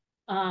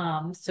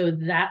 So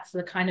that's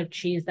the kind of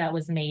cheese that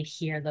was made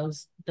here,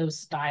 those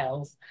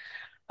styles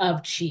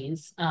of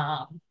cheese.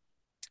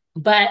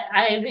 But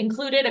I've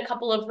included a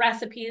couple of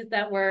recipes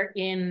that were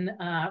in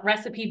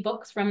recipe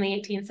books from the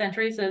 18th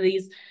century. So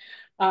these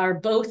are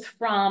both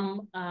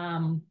from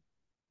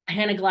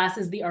Hannah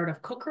Glass's The Art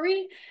of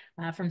Cookery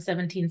from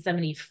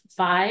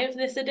 1775,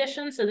 this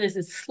edition. So this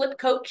is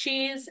slipcote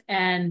cheese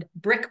and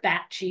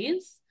brickbat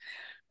cheese.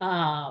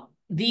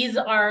 These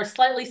are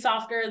slightly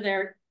softer.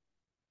 They're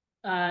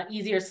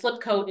easier.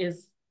 Slipcote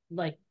is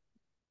like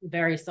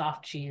very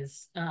soft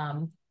cheese.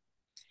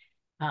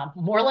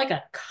 More like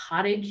a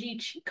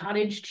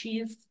cottage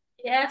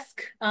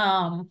cheese-esque,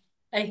 I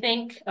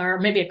think, or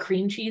maybe a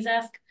cream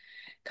cheese-esque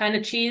kind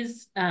of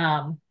cheese.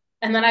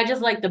 And then I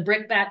just like the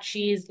brickbat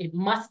cheese. It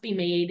must be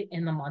made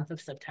in the month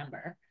of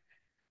September.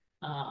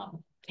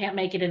 Can't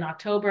make it in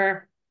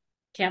October,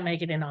 can't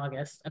make it in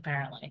August,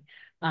 apparently.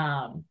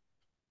 And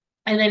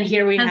then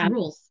here we Has have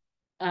rules.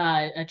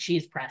 A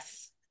cheese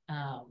press.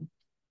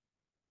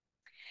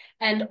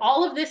 And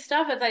all of this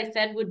stuff, as I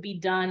said, would be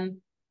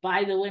done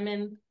by the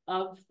women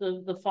of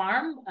the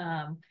farm.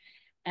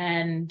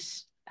 And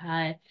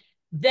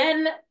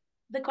then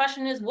the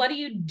question is, what do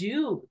you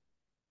do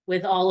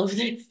with all of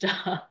this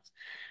stuff?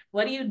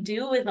 What do you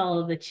do with all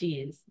of the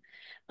cheese?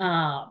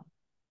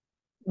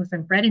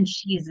 Listen, bread and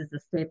cheese is a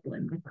staple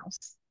in my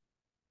house.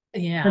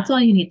 Yeah. That's all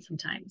you need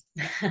sometimes.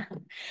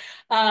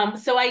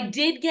 So I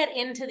did get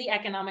into the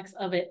economics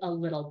of it a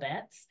little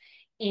bit.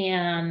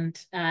 And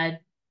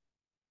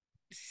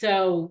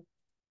so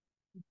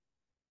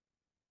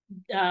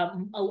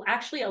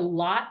actually a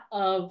lot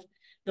of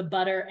the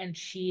butter and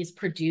cheese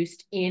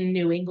produced in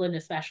New England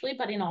especially,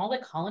 but in all the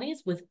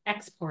colonies was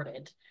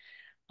exported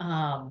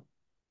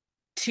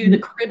to the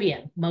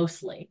Caribbean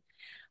mostly.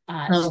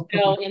 Oh,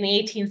 So in the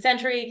 18th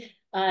century,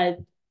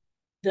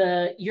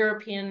 the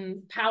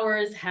European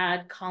powers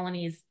had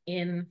colonies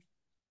in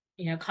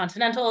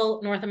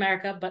continental North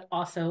America, but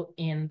also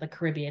in the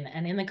Caribbean.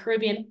 And in the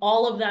Caribbean,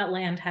 all of that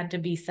land had to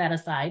be set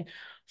aside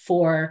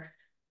for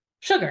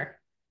sugar,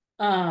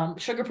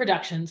 sugar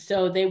production.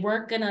 So they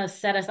weren't going to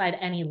set aside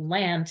any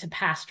land to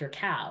pasture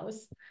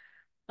cows.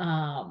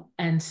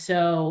 And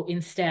so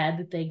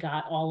instead, they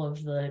got all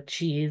of the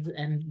cheese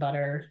and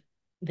butter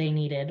they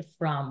needed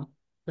from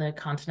the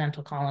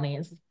continental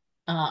colonies.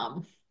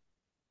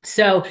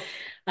 So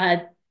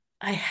I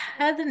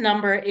had the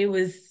number. It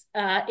was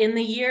in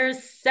the years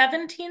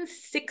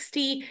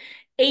 1768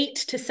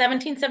 to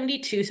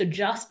 1772, so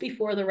just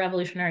before the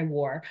Revolutionary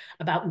War,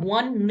 about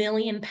 1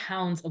 million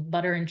pounds of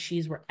butter and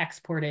cheese were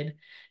exported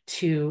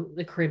to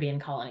the Caribbean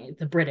colony,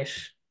 the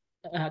British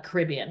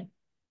Caribbean.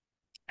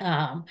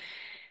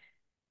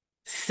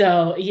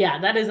 So yeah,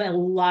 that is a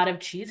lot of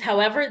cheese.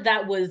 However,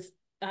 that was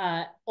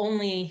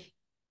only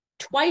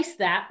twice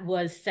that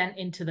was sent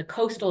into the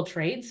coastal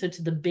trade, so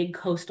to the big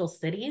coastal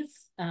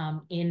cities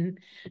in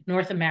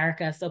North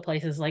America, so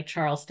places like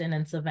Charleston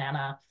and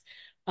Savannah,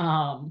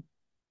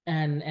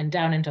 and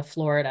down into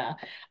Florida.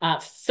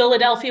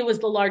 Philadelphia was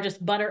the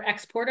largest butter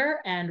exporter,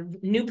 and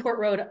Newport,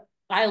 Rhode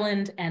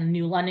Island, and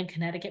New London,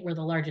 Connecticut were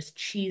the largest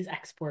cheese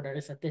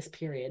exporters at this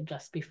period,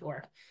 just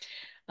before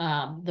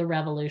the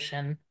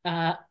Revolution.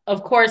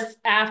 Of course,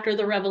 after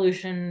the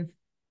Revolution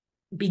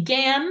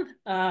began,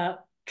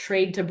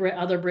 trade to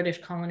other British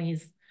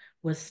colonies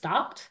was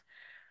stopped.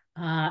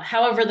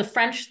 However, the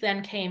French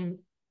then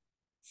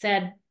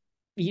said,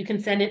 you can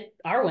send it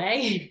our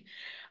way.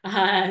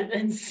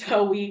 And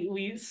so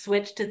we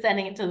switched to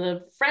sending it to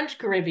the French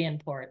Caribbean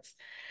ports.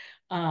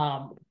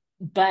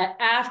 But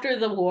after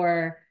the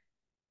war,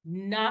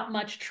 not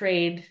much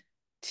trade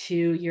to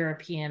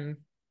European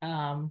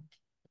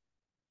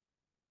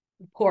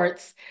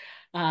ports,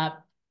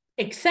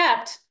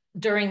 except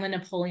during the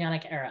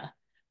Napoleonic era.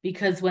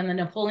 because when the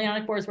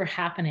Napoleonic Wars were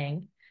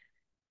happening,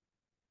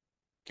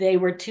 they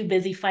were too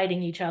busy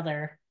fighting each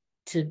other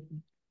to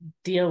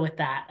deal with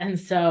that. And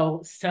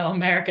so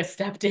America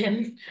stepped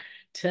in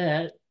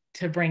to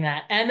bring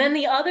that. And then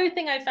the other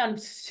thing I found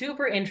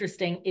super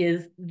interesting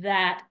is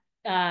that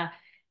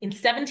in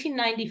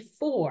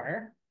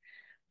 1794,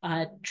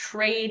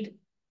 trade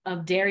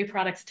of dairy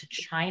products to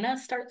China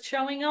starts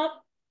showing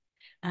up.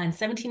 In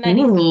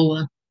 1794,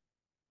 Ooh,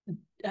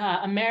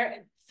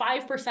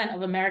 5%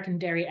 of American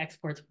dairy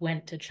exports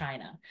went to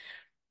China,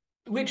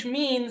 which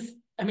means,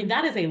 I mean,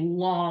 that is a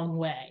long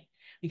way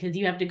because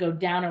you have to go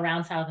down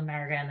around South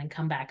America and then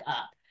come back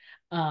up.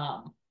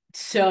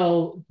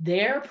 So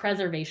their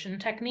preservation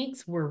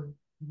techniques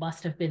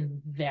must have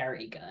been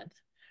very good.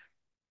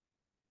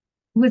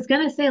 I was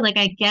gonna say, like,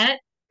 I get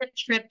the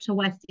trip to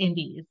West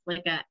Indies.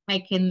 Like, I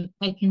can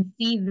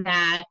see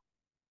that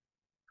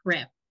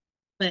trip,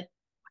 but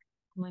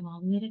going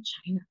all the way to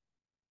China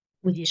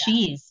with Yeah,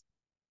 cheese.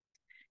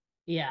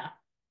 yeah.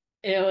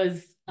 It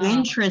was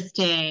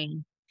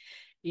Interesting.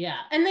 yeah.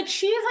 And the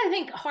cheese, I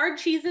think hard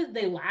cheeses,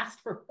 they last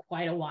for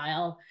quite a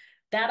while.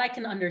 That I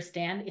can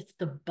understand. It's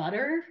the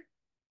butter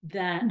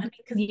that, I mean,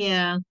 because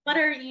Yeah.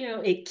 butter,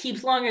 it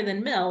keeps longer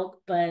than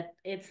milk, but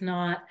it's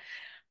not.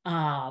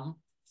 Um,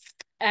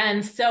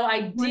 and so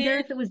I Wonder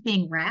did, if it was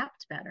being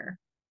wrapped better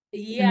in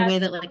the way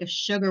yes, that like a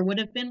sugar would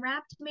have been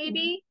wrapped,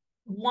 maybe.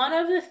 one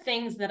of the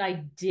things that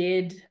I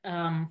did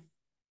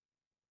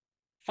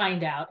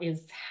find out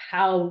is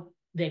how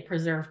they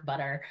preserve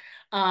butter.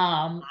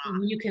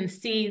 You can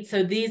see,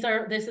 so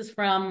this is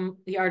from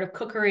The Art of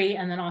Cookery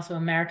and then also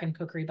American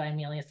Cookery by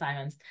Amelia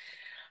Simons.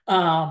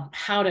 How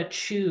to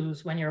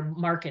choose when you're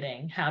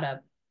marketing, how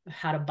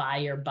to buy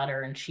your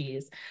butter and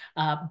cheese.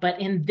 But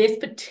in this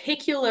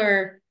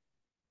particular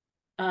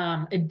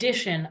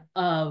edition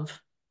of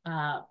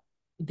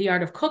The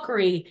Art of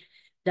Cookery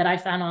that I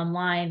found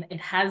online, it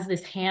has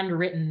this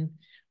handwritten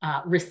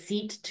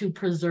receipt to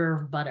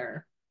preserve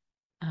butter.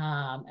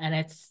 And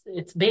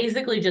it's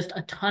basically just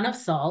a ton of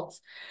salt.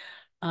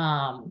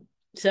 Um,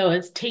 so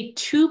it's take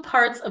 2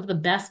 parts of the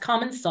best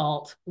common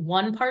salt,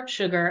 1 part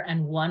sugar,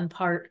 and 1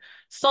 part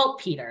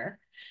saltpeter.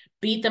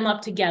 Beat them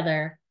up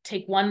together.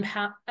 Take 1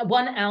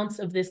 ounce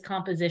of this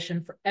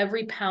composition for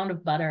every pound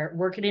of butter.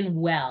 Work it in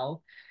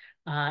well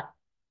uh,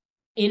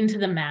 into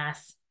the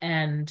mass,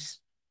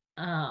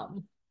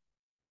 um,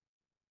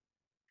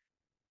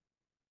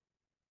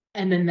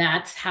 and then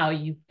that's how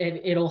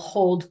it'll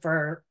hold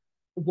for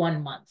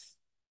 1 month.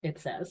 It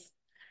says.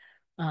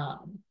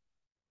 Um,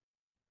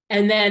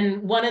 And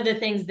then one of the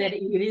things that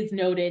it is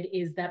noted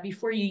is that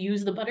before you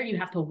use the butter, you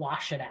have to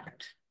wash it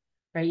out,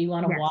 right? You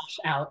want to Yes. wash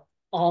out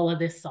all of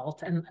this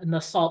salt and the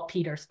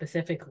saltpeter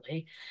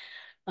specifically.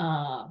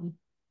 Um,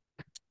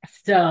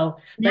 but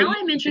Now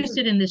I'm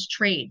interested in this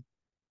trade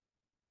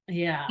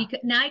yeah,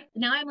 because now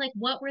I'm like,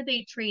 what were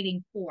they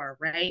trading for,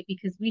 right?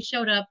 Because we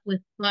showed up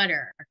with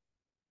butter,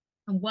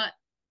 and what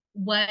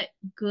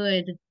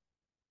good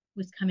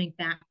was coming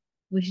back?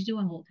 We should do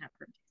a whole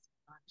taproom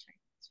tasting on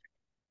Chinese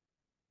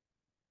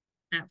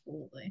trade.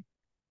 Absolutely.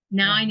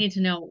 Now yeah, I need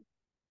to know.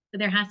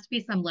 There has to be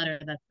some letter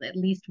that's at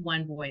least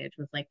one voyage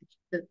was like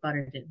the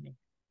butter didn't make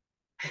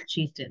it, the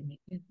cheese didn't make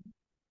it.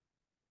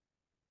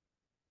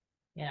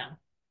 yeah.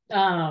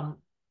 Um,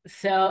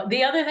 so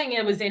the other thing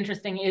that was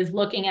interesting is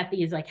looking at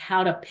these, like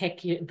how to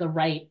pick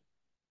the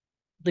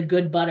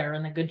good butter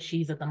and the good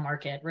cheese at the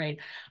market, right?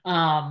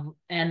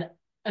 And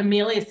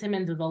Amelia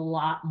Simmons is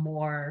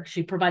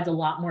she provides a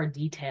lot more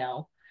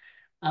detail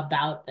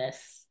about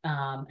this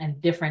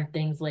and different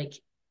things like,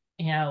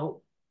 you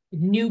know,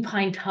 new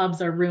pine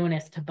tubs are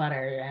ruinous to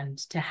butter. And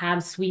to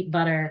have sweet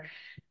butter,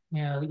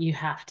 you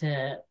have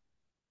to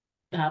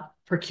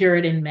procure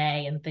it in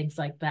May and things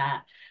like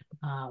that,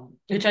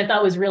 which I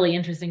thought was really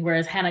interesting.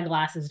 Whereas Hannah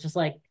Glass is just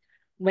like,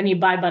 when you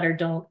buy butter,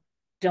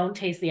 don't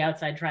taste the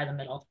outside, try the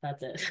middle.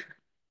 That's it.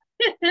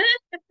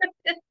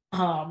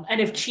 And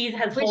if cheese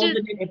has Which holes is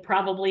in it, it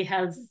probably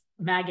has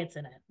maggots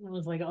in it. I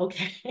was like,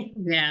 okay.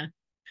 yeah,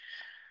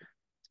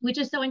 which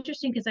is so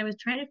interesting because I was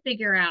trying to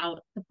figure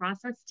out the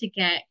process to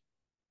get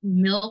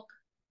milk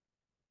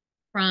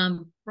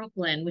from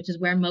Brooklyn, which is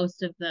where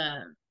most of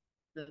the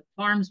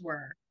farms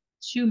were,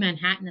 to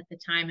Manhattan at the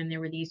time, and there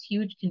were these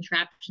huge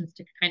contraptions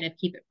to kind of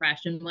keep it fresh.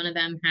 And one of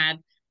them had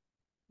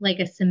like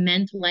a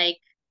cement like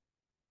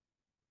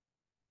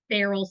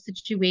barrel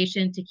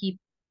situation to keep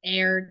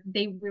air.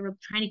 We were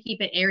trying to keep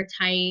it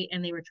airtight,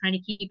 and they were trying to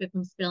keep it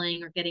from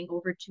spilling or getting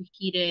over too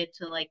heated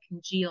to like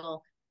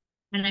congeal.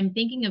 And I'm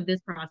thinking of this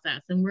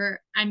process, and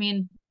I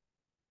mean,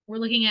 we're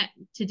looking at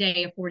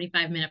today a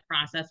 45-minute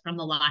process from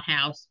the lot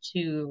house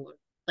to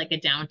like a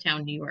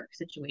downtown New York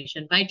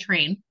situation by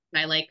train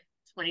by like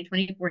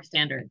 2024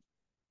 standards.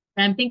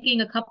 And I'm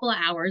thinking a couple of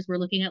hours, we're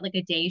looking at like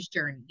a day's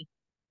journey.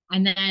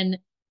 And then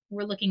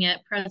we're looking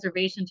at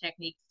preservation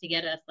techniques to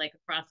get us like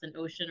across an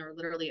ocean or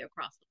literally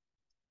across the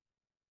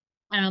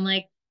and I'm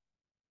like,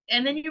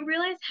 and then you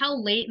realize how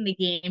late in the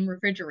game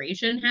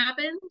refrigeration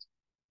happened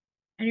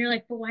And you're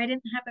like, but why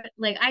didn't it happen?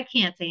 Like, I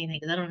can't say anything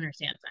because I don't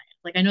understand science.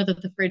 Like, I know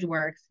that the fridge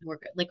works. We're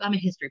good. Like, I'm a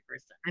history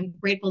person. I'm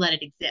grateful that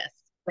it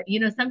exists. But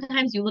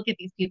sometimes you look at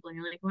these people and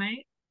you're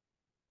like,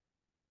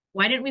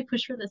 why didn't we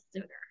push for this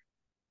sooner?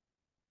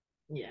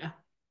 Yeah.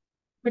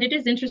 But it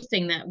is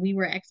interesting that we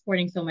were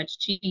exporting so much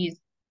cheese.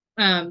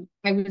 I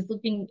was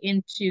looking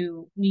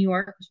into New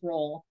York's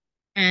role,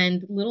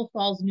 and Little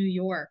Falls, New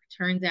York,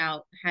 turns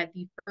out had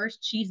the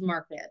first cheese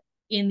market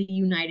in the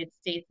United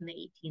States in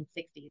the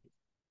 1860s.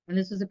 And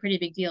this was a pretty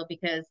big deal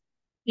because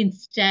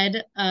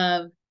instead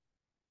of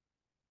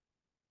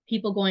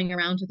people going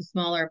around to the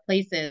smaller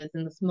places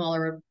and the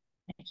smaller,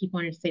 I keep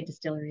wanting to say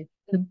distilleries,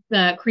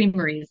 the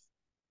creameries,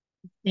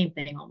 same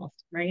thing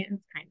almost, right?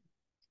 It's kind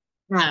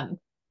of,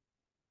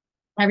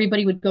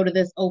 everybody would go to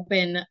this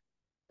open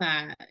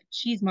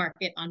cheese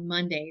market on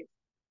Mondays,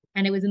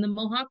 and it was in the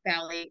Mohawk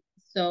Valley.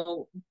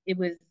 So it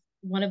was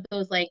one of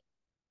those like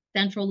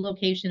central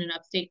location in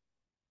upstate,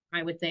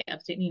 I would say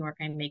upstate New York.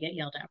 I may get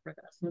yelled at for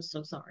this. I'm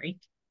so sorry.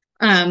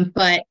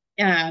 But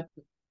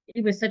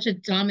it was such a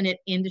dominant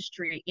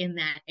industry in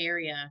that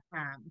area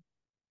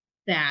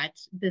that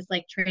this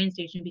like train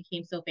station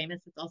became so famous.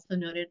 It's also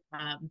noted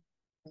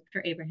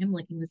after Abraham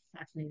Lincoln was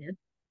assassinated,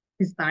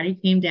 his body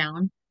came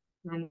down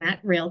on that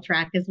rail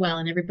track as well,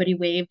 and everybody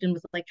waved and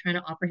was like trying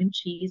to offer him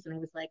cheese, and I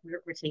was like,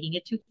 we're taking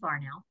it too far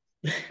now.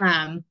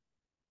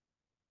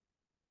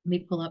 Let me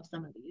pull up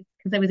some of these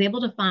because I was able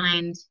to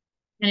find,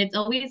 and it's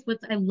always what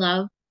I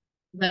love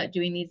about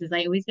doing these is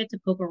I always get to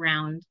poke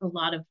around a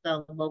lot of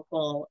the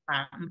local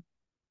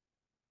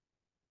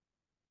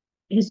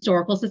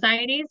historical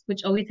societies,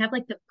 which always have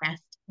like the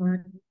best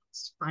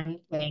fun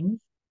things.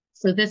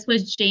 So this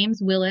was James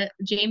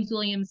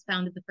Williams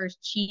founded the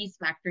first cheese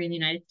factory in the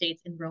United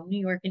States in Rome, New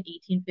York in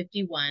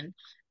 1851.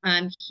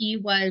 He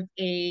was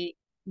a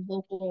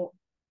local,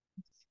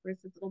 where's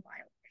his little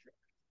bio?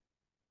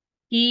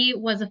 He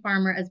was a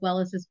farmer as well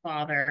as his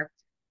father.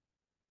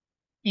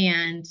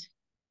 And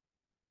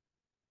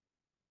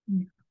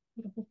the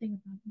whole thing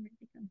about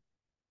him.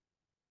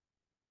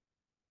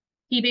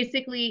 He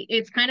basically,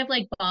 it's kind of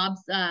like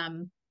Bob's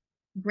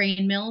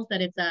grain mills,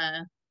 that it's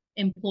a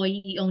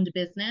employee owned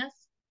business.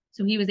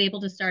 So he was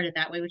able to start it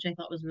that way, which I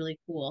thought was really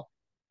cool.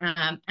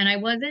 And I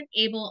wasn't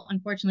able,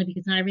 unfortunately,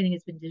 because not everything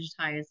has been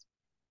digitized.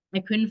 I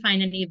couldn't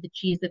find any of the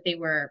cheese that they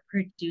were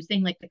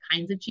producing, like the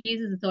kinds of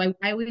cheeses. And so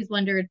I always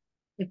wondered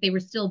if they were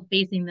still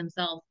basing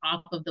themselves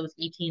off of those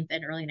 18th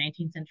and early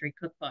 19th century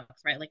cookbooks,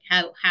 right? Like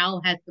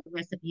how has the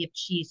recipe of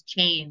cheese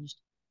changed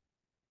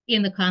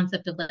in the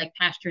concept of like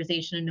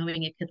pasteurization and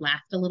knowing it could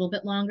last a little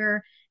bit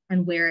longer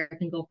and where it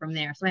can go from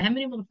there. So I haven't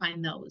been able to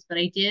find those, but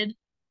I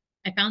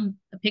found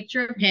a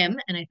picture of him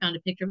and I found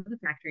a picture of the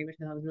factory, which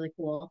I thought was really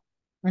cool.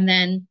 And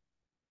then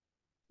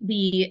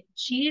the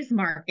cheese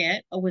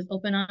market was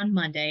open on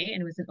Monday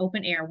and it was an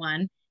open air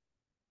one.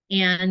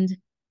 And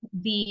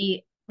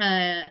the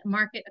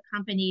market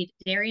accompanied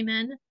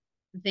dairymen.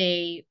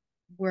 They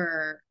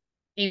were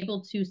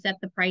able to set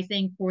the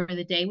pricing for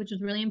the day, which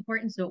was really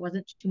important. So it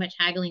wasn't too much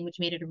haggling, which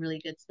made it a really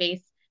good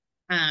space.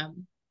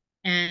 Um,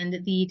 and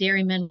the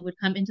dairymen would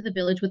come into the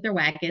village with their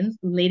wagons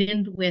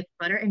laden with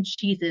butter and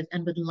cheeses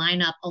and would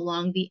line up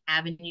along the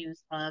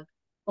avenues of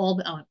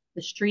all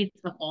the streets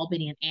of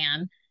Albany and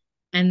Ann.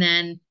 And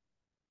then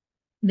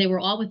they were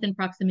all within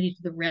proximity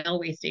to the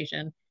railway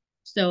station.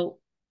 So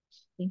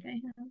I think I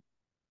have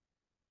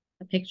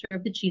a picture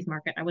of the cheese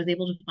market. I was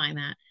able to find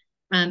that.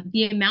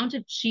 The amount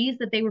of cheese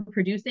that they were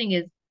producing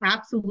is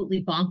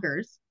absolutely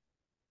bonkers.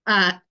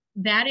 Uh,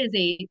 that is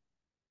a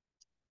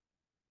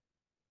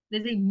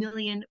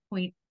million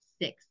point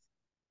six.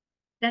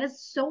 That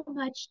is so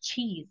much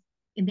cheese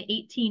in the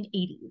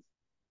 1880s.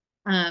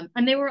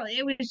 And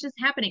it was just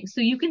happening.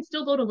 So you can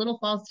still go to Little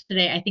Falls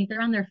today. I think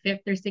they're on their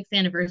fifth or sixth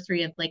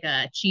anniversary of like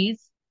a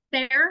cheese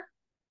fair.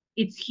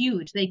 It's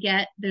huge.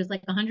 There's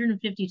like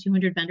 150,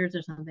 200 vendors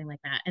or something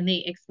like that. And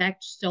they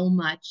expect so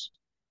much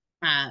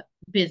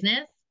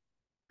business.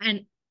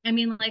 And I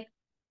mean, like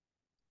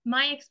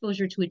my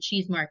exposure to a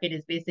cheese market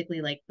is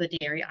basically like the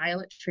dairy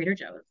aisle at Trader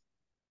Joe's.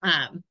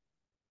 Um,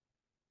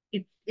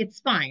 it's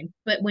fine.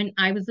 But when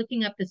I was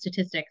looking up the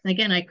statistics,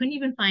 again, I couldn't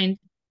even find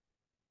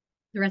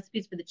the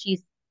recipes for the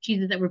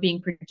cheeses that were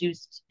being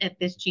produced at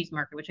this cheese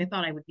market, which I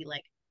thought I would be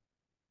like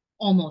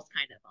almost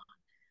kind of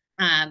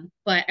on.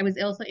 But I was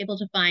also able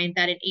to find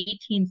that in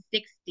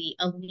 1860,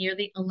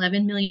 nearly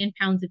 11 million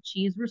pounds of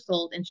cheese were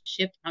sold and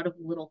shipped out of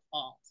Little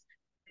Falls.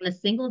 On a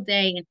single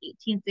day in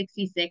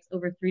 1866,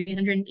 over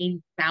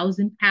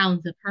 380,000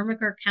 pounds of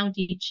Herkimer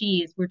County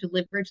cheese were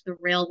delivered to the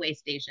railway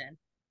station.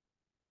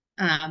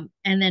 And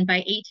then by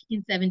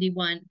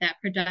 1871, that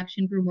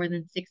production grew more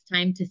than 6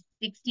 times to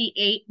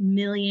 68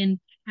 million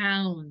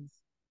pounds,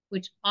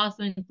 which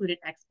also included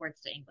exports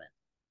to England.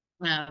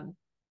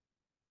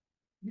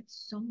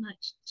 It's so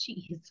much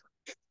cheese.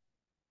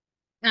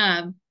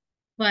 Um,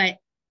 but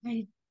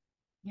I,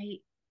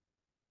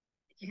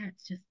 yeah,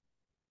 it's just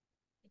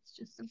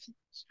so much.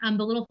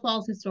 The Little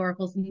Falls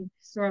Historical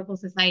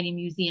Society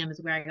Museum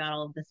is where I got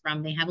all of this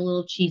from. They have a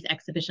little cheese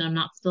exhibition.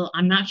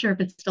 I'm not sure if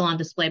it's still on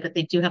display, but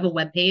they do have a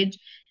web page,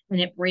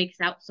 and it breaks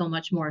out so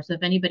much more. So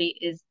if anybody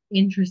is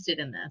interested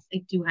in this,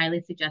 I do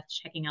highly suggest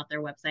checking out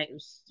their website. It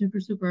was super,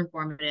 super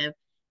informative.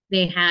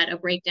 They had a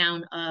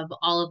breakdown of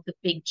all of the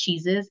big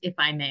cheeses, if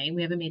I may.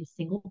 We haven't made a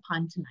single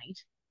pun tonight.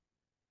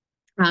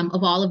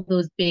 Of all of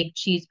those big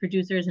cheese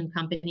producers and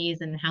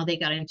companies and how they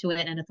got into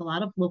it. And it's a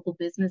lot of local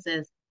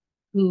businesses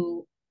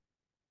who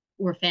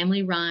were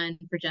family run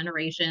for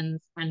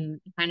generations and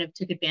kind of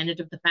took advantage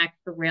of the fact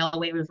that the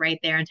railway was right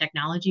there and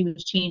technology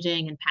was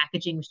changing and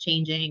packaging was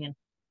changing, and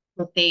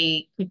that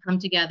they could come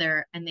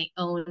together, and they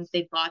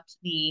bought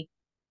the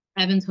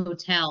Evans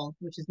Hotel,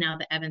 which is now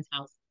the Evans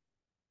House.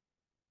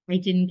 I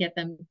didn't get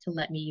them to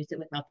let me use it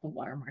without the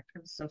watermark.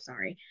 I'm so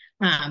sorry.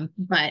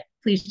 But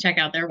please check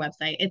out their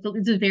website.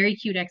 It's a very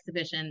cute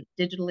exhibition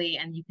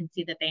digitally, and you can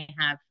see that they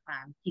have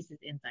pieces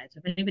inside. So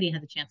if anybody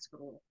has a chance to go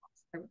to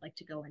I would like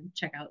to go and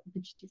check out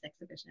the cheese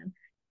exhibition,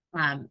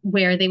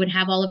 where they would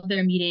have all of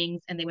their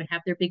meetings, and they would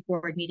have their big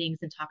board meetings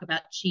and talk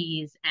about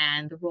cheese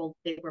and the role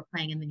they were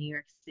playing in the New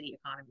York City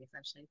economy,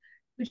 essentially,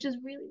 which is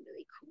really,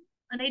 really cool.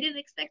 And I didn't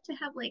expect to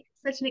have like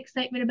such an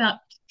excitement about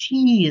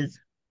cheese,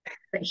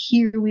 but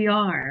here we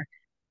are.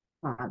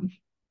 Um,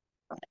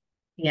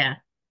 yeah,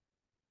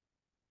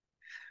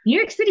 New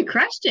York City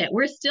crushed it.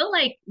 We're still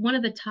like one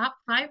of the top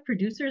 5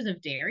 producers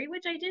of dairy,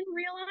 which I didn't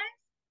realize.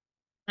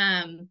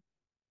 Um,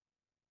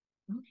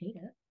 I don't hate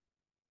it.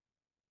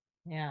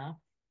 Yeah.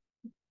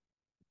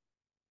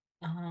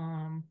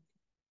 Um,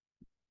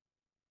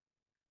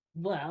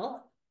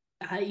 well,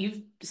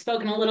 you've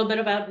spoken a little bit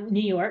about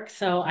New York,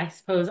 so I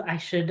suppose I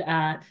should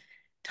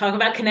talk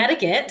about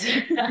Connecticut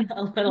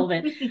a little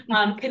bit.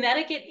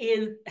 Connecticut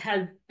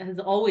has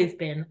always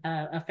been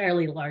a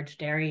fairly large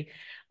dairy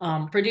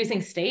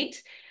producing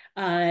state.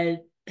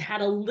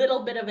 Had a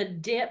little bit of a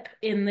dip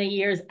in the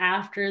years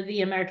after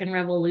the American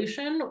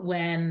Revolution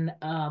when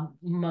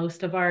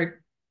most of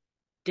our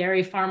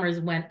dairy farmers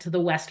went to the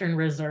Western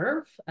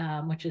Reserve,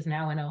 which is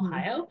now in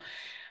Ohio.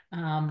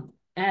 And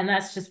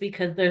that's just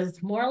because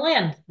there's more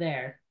land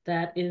there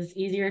that is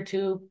easier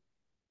to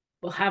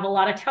have a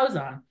lot of cows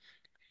on.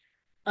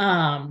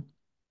 Um,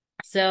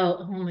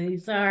 so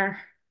these are,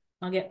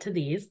 I'll get to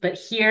these, but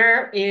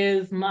here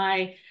is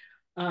my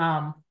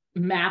um,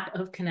 map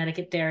of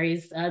Connecticut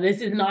dairies.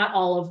 This is not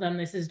all of them.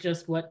 This is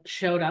just what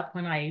showed up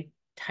when I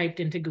typed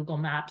into Google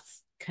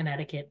Maps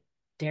Connecticut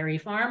dairy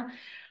farm.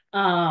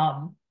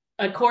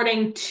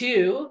 According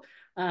to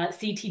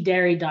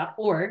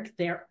ctdairy.org,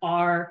 there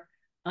are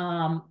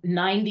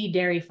 90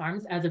 dairy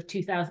farms as of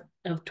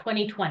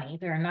 2020.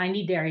 There are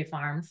 90 dairy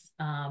farms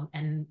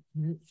and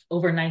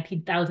over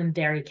 19,000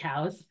 dairy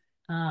cows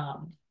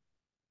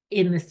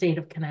in the state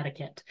of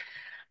Connecticut.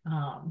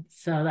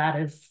 So that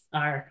is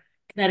our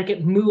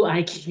Connecticut Moo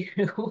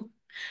IQ,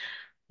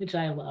 which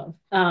I love.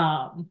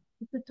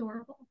 It's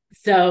adorable.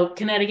 So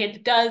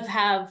Connecticut does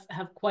have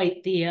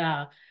quite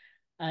the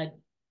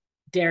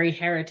dairy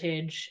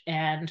heritage,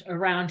 and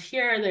around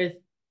here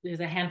there's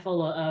a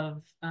handful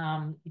of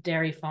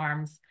dairy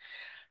farms,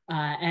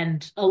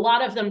 and a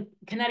lot of them.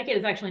 Connecticut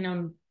is actually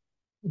known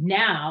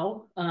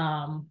now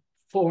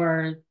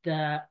for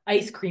the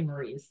ice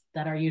creameries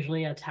that are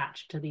usually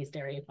attached to these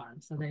dairy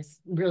farms. So there's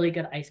really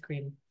good ice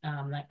cream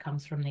that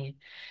comes from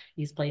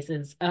these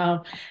places.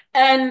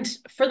 And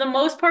for the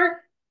most part,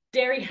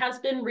 dairy has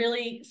been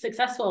really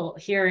successful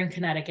here in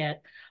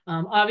Connecticut.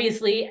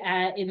 Obviously,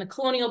 in the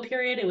colonial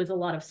period, it was a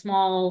lot of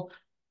small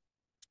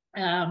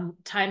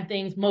time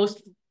things.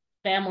 Most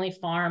family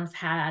farms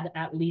had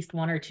at least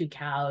 1 or 2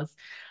 cows.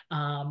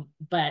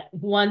 But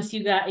once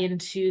you got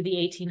into the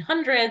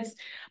 1800s,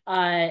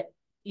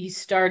 you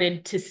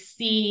started to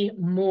see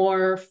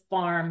more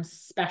farms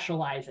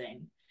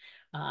specializing.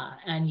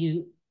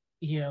 And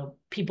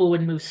people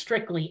would move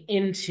strictly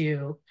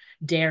into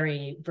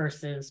dairy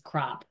versus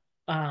crop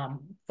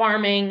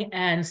farming.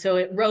 And so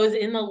it rose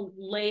in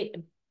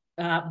the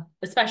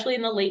especially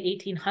in the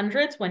late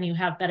 1800s when you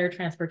have better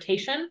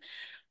transportation.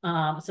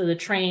 So the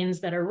trains,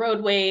 better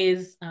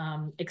roadways,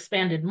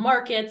 expanded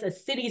markets.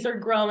 As cities are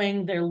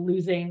growing, they're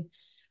losing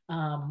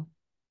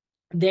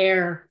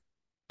their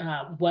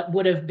what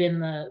would have been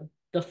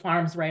the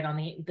farms right on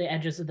the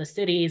edges of the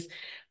cities.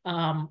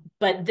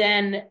 But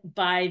then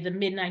by the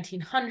mid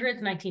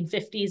 1900s,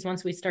 1950s,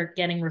 once we start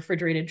getting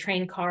refrigerated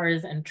train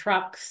cars and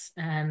trucks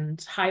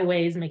and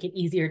highways make it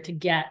easier to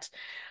get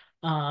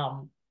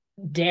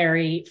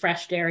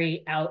fresh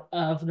dairy out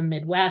of the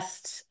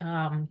Midwest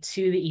to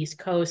the East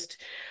Coast,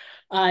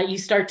 you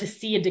start to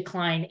see a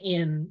decline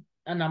in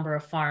a number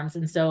of farms.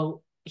 And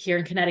so here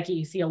in Connecticut,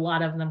 you see a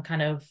lot of them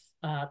kind of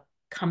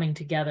coming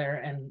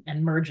together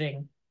and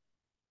merging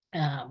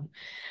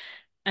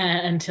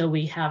until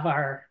we have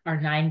our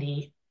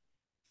 90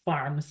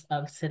 farms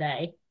of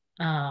today.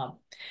 But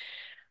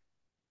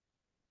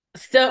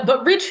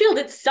Ridgefield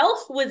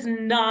itself was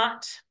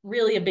not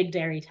really a big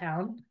dairy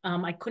town.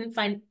 I couldn't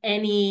find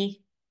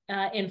any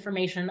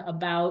information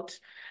about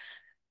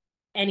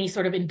any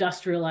sort of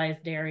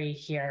industrialized dairy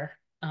here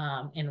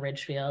in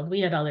Ridgefield.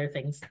 We had other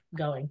things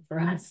going for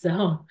us.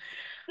 So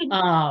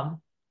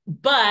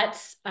But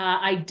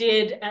I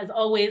did, as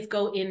always,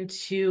 go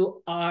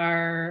into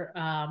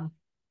our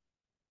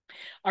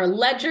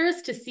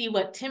ledgers to see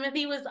what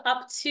Timothy was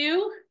up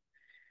to.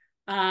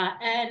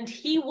 And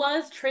he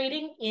was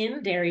trading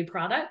in dairy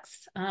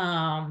products.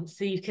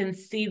 So you can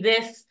see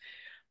this.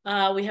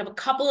 We have a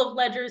couple of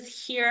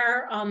ledgers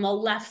here. On the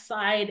left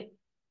side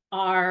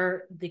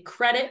are the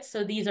credits.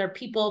 So these are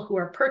people who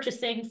are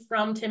purchasing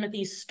from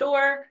Timothy's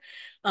store.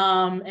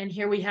 And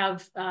here we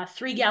have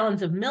 3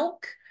 gallons of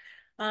milk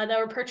that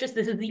were purchased.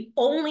 This is the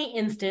only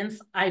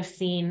instance I've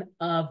seen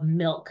of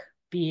milk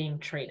being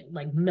traded,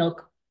 like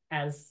milk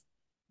as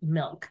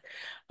milk.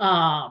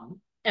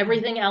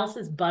 Everything else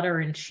is butter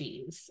and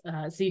cheese.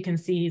 So you can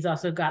see he's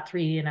also got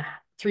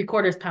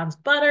 3.75 pounds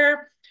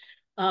butter.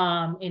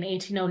 In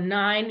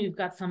 1809, we've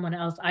got someone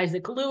else.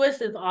 Isaac Lewis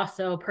is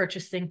also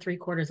purchasing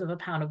 3/4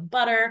 pound of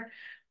butter.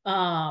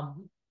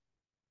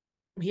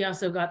 He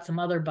also got some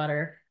other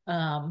butter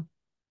uh,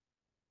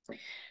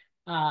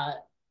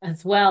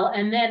 as well.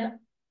 And then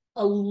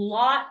a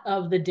lot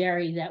of the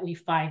dairy that we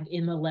find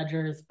in the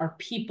ledgers are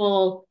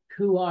people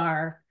who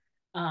are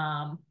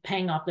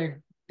paying off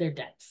their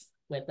debts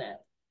with it.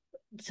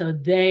 So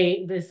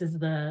this is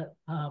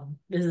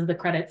the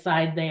credit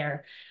side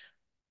there,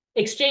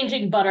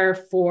 exchanging butter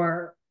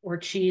for or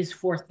cheese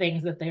for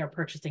things that they are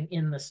purchasing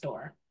in the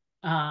store.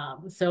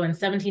 So in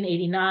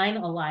 1789,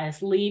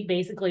 Elias Lee,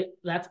 basically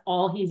that's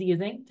all he's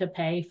using to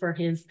pay for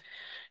his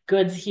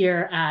goods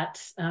here at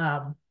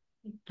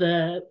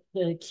the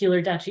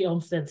Keeler Duchy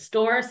Olmsted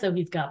store. So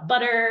he's got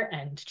butter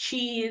and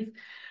cheese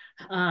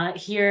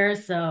here.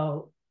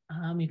 So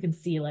you can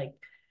see like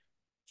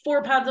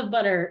 4 pounds of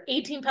butter,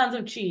 18 pounds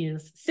of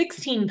cheese,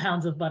 16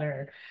 pounds of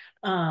butter.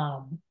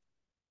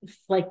 It's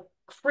like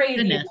crazy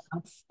Goodness.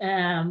 amounts.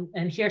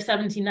 And here,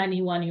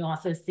 1791, you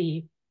also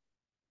see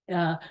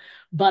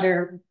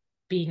butter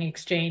being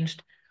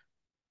exchanged.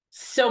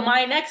 So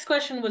my next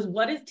question was,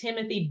 what is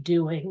Timothy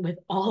doing with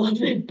all of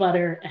the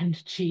butter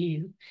and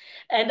cheese?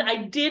 And I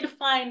did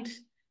find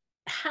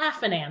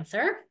half an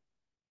answer.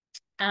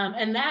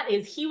 And that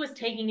is he was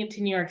taking it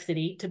to New York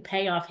City to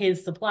pay off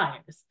his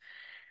suppliers.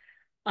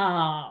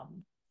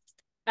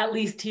 At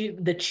least to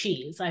the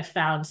cheese I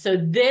found. So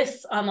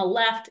this on the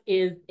left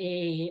is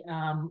a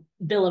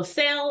bill of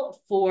sale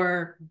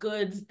for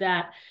goods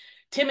that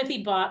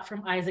Timothy bought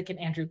from Isaac and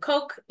Andrew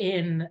Koch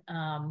in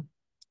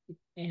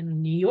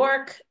New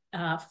York.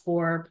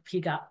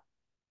 He got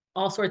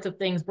all sorts of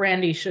things,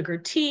 brandy, sugar,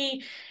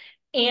 tea,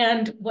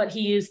 and what he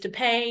used to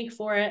pay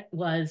for it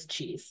was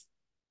cheese.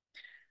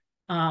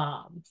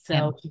 Yeah.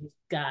 So he's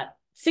got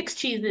 6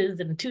 cheeses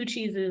and 2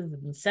 cheeses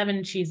and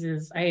 7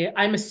 cheeses.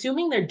 I'm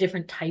assuming they're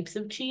different types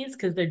of cheese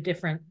because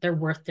they're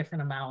worth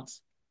different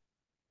amounts.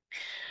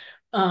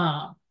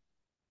 And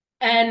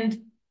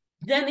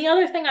then the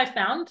other thing I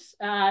found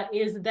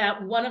is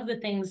that one of the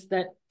things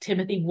that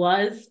Timothy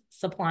was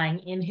supplying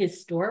in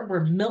his store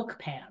were milk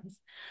pans,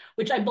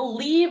 which I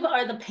believe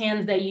are the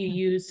pans that you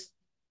use,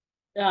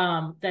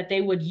 that they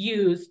would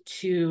use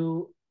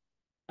to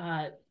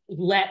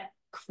let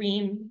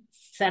cream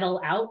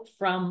settle out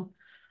from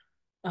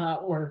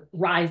or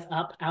rise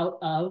up out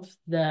of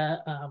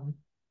the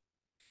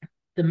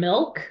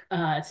milk.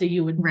 So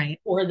you would Right.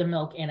 pour the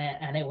milk in it,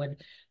 and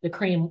the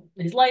cream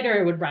is lighter.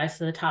 It would rise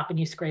to the top, and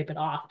you scrape it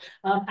off.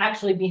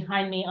 Actually,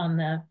 behind me on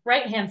the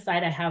right hand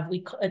side,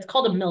 it's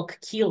called a milk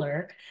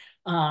keeler,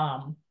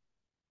 and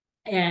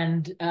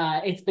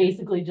it's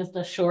basically just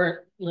a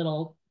short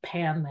little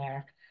pan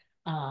there.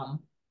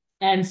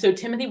 And so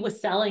Timothy was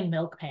selling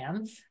milk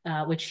pans,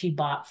 which he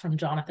bought from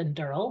Jonathan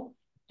Durrell.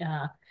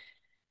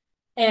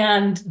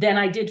 And then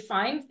I did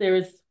find there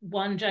was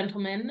one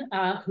gentleman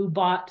who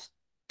bought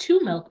 2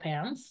 milk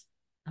pans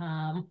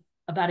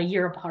about a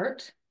year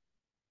apart.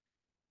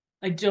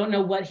 I don't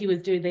know what he was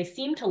doing. They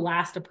seem to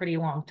last a pretty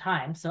long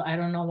time. So I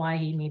don't know why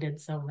he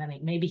needed so many.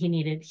 Maybe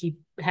he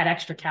had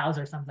extra cows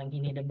or something. He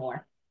needed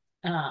more.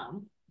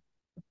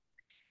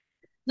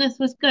 This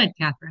was good,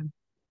 Catherine.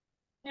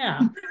 Yeah.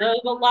 So there's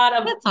a lot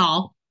of, That's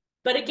all.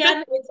 but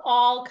again, it's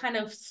all kind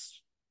of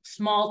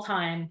small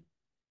time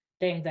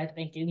things. I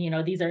think,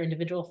 these are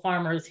individual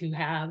farmers who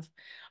have,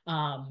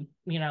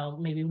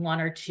 maybe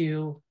 1 or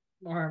 2,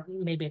 or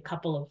maybe a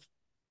couple of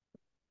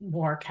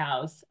more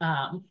cows.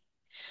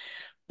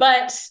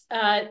 But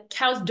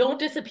cows don't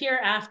disappear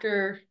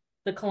after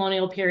the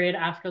colonial period,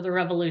 after the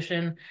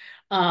Revolution.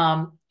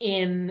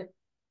 In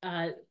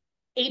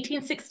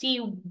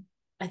 1860,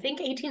 I think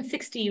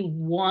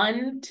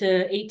 1861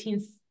 to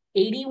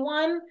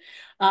 1881,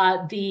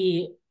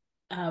 the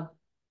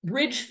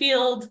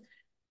Ridgefield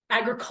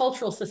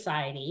Agricultural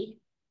Society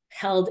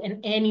held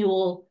an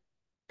annual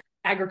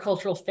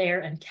agricultural fair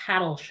and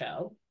cattle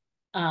show.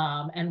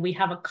 And we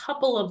have a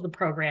couple of the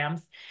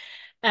programs.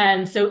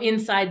 And so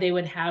inside they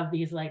would have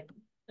these like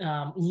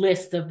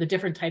lists of the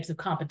different types of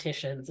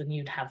competitions, and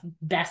you'd have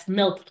best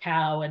milk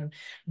cow and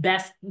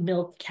best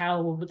milk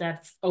cow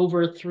that's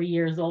over 3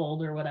 years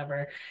old or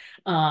whatever.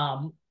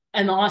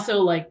 And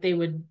also like they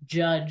would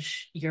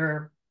judge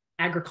your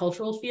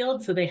agricultural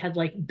field. So they had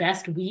like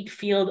best wheat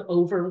field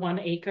over 1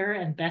 acre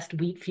and best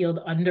wheat field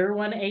under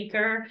 1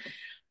 acre,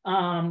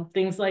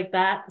 things like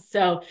that.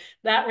 So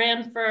that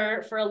ran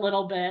for a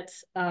little bit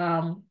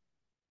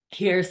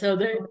here. So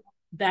there,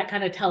 that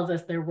kind of tells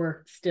us there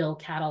were still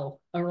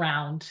cattle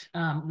around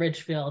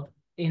Ridgefield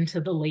into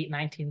the late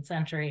 19th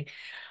century.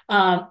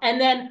 And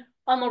then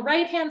on the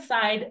right-hand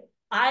side,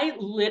 I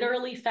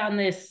literally found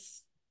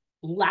this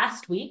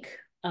last week,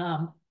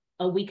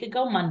 a week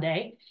ago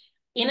Monday,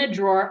 in a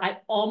drawer. I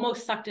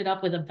almost sucked it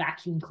up with a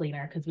vacuum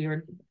cleaner because we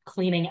were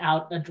cleaning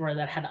out a drawer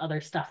that had other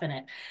stuff in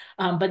it.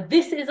 But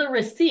this is a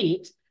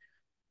receipt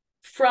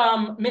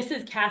from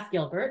Mrs. Cass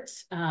Gilbert,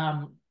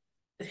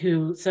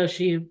 who, so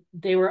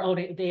they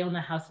own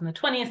the house in the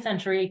 20th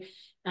century.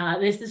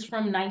 This is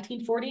from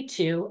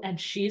 1942,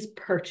 and she's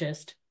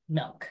purchased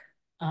milk.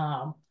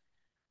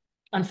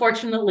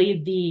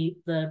 Unfortunately,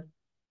 the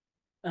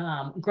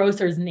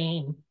grocer's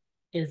name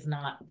is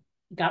not,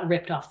 got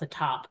ripped off the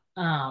top.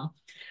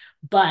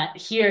 But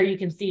here you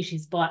can see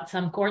she's bought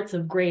some quarts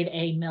of grade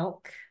A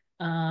milk,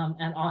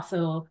 and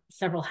also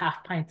several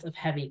half pints of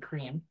heavy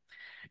cream.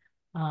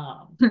 So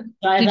I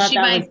Did thought she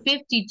that buy was,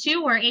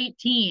 52 or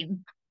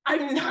 18?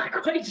 I'm not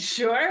quite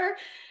sure.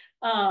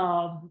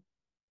 Um,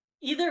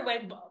 Either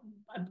way,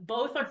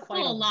 both are It's quite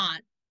still a a lot.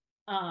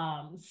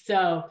 lot.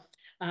 So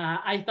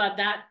I thought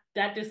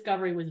that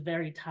discovery was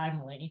very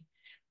timely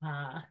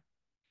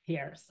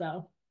here.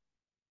 So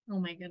Oh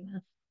my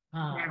goodness.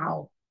 um,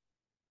 Wow.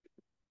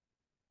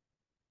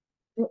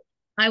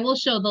 I will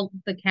show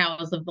the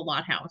cows of the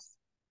lot house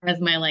as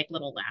my like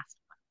little last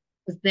one.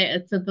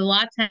 So the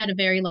lots had a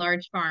very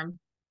large farm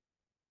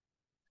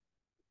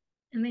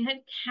and they had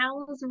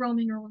cows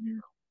roaming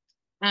around.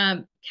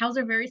 Cows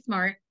are very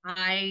smart.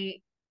 I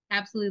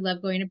absolutely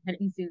love going to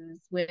petting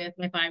zoos with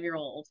my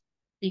 5-year-old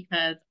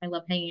because I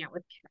love hanging out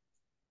with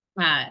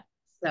cows.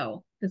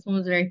 So this one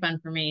was very fun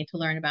for me to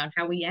learn about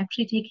how we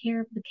actually take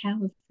care of the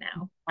cows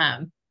now.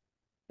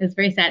 It's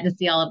very sad to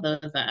see all of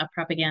those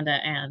propaganda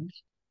and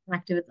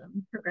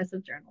activism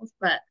progressive journals,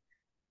 but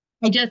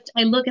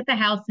I look at the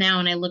house now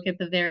and I look at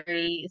the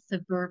very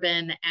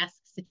suburban-esque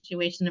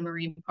situation in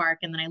Marine Park,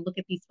 and then I look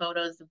at these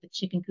photos of the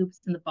chicken coops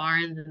and the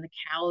barns and the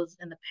cows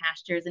and the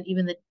pastures and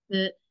even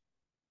the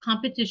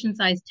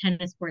competition-sized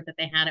tennis court that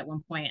they had at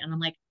one point. And I'm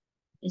like,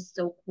 it's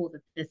so cool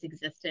that this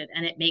existed.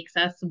 And it makes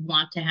us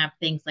want to have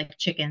things like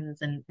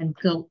chickens and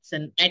goats.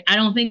 And I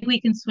don't think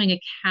we can swing a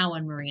cow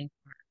in Marine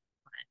Park.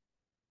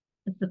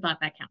 It's the thought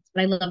that counts.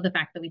 But I love the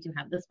fact that we do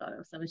have this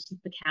photo. So it's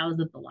just the cows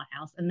of the lot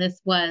house. And this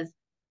was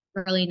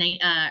early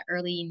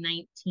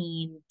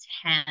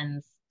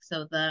 1910s.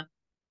 So the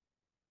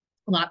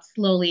lot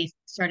slowly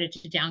started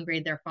to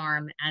downgrade their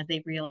farm as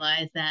they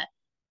realized that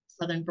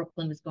southern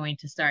Brooklyn was going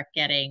to start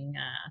getting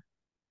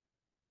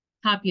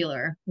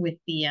popular with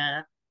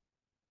the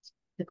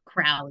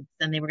crowds,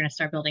 and they were going to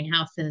start building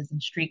houses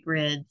and street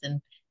grids,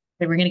 and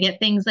they were going to get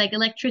things like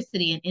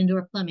electricity and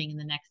indoor plumbing in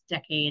the next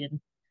decade, and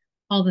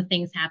all the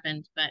things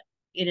happened. But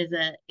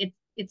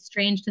it's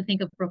strange to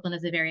think of Brooklyn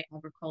as a very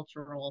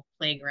agricultural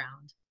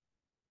playground,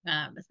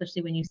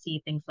 especially when you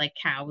see things like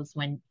cows.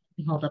 When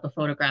you hold up a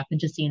photograph and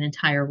just see an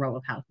entire row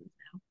of houses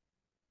now,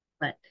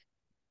 but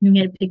you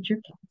get a picture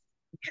of cows.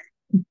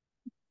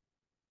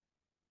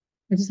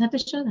 I just have to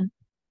show them.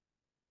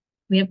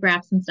 We have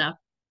graphs and stuff.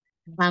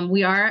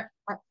 We are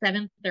at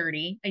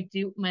 7:30.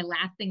 My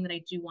last thing that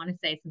I do want to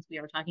say, since we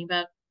are talking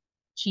about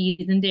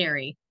cheese and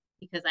dairy,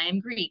 because I am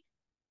Greek.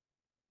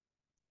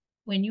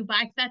 When you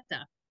buy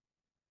feta,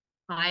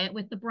 buy it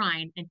with the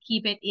brine and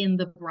keep it in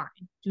the brine.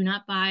 Do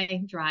not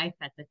buy dry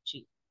feta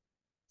cheese.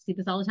 See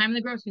this all the time in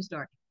the grocery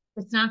store.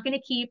 It's not gonna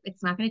taste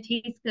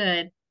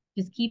good.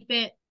 Just keep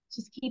it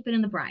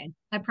in the brine.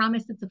 I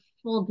promise it's a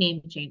full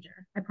game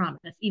changer. I promise.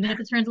 Even if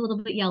it turns a little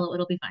bit yellow,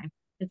 it'll be fine.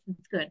 It's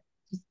good.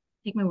 Just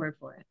take my word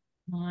for it.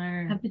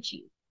 Have the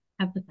cheese.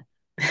 Have the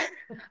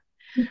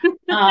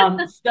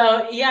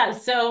So yeah,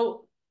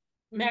 so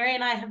Mary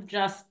and I have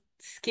just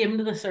skimmed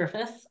the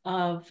surface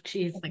of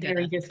cheese Oh my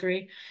dairy goodness.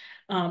 history.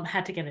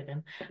 Had to get it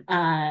in.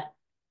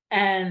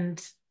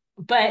 And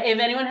but if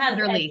anyone has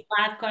any Literally.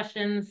 last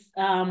questions,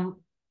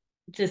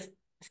 just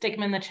stick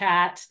them in the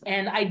chat.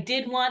 And I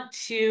did want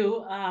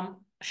to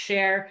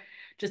share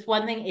just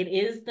one thing. It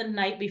is the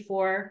night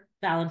before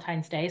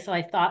Valentine's Day, so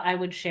I thought I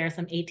would share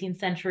some 18th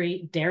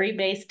century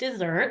dairy-based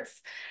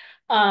desserts.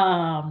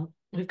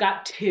 We've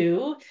got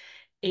two,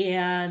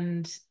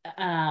 and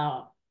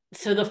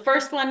so the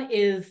first one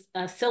is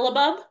a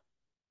syllabub,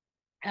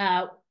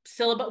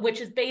 which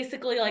is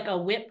basically like a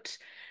whipped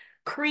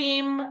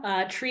cream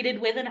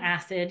treated with an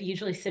acid,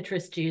 usually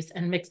citrus juice,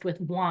 and mixed with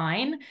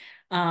wine.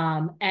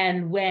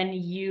 And when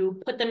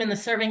you put them in the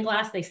serving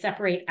glass, they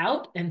separate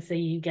out, and so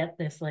you get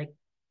this like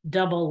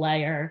double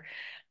layer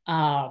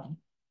um,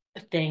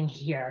 thing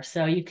here.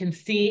 So you can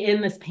see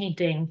in this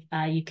painting,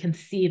 you can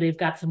see they've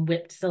got some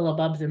whipped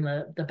syllabubs in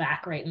the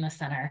back right in the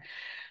center.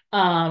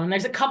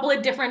 There's a couple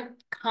of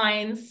different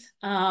kinds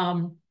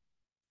of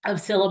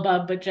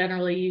syllabub, but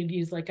generally you'd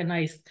use like a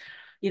nice,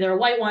 either a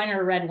white wine or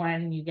a red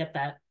wine, and you get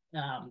that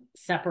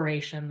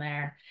separation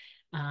there.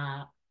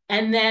 Uh,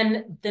 and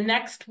then the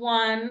next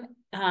one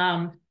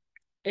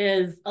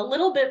is a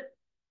little bit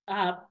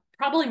uh,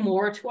 probably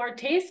more to our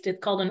taste. It's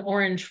called an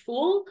orange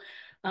fool.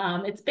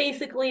 It's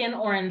basically an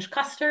orange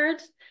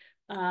custard,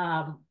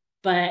 um,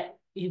 but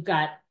you've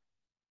got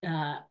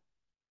uh,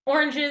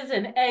 oranges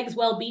and eggs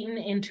well beaten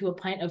into a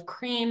pint of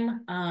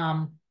cream.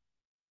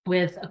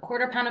 With a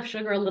quarter pound of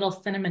sugar, a little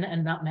cinnamon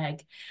and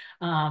nutmeg.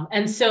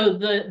 And so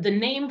the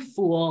name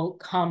fool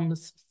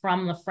comes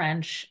from the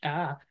French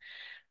fouler,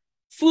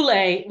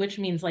 which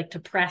means like to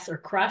press or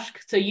crush.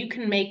 So you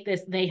can make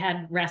this. They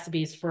had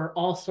recipes for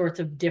all sorts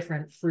of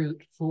different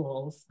fruit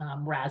fools,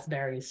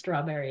 raspberries,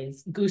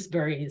 strawberries,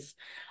 gooseberries,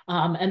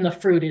 and the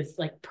fruit is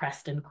like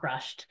pressed and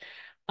crushed.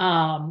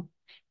 Um,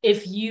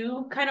 if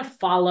you kind of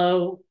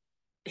follow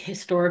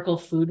historical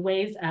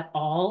foodways at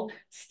all,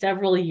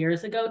 several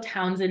years ago,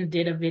 Townsend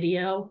did a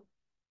video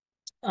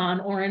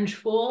on Orange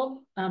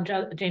Fool.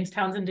 James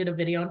Townsend did a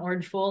video on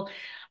Orange Fool,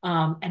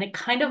 and it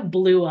kind of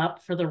blew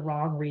up for the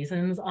wrong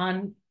reasons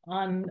on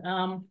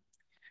the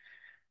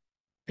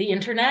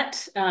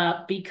internet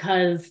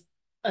because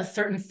a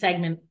certain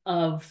segment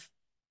of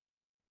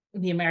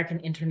the American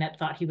internet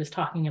thought he was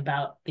talking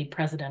about the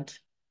president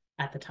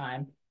at the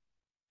time.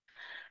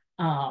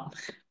 Um,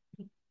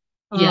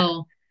 yeah.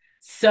 Oh,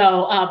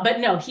 So, but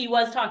no, he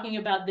was talking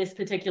about this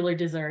particular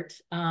dessert,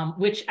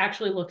 which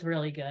actually looked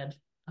really good.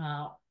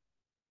 Uh,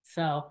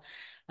 so,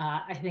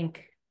 I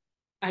think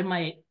I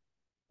might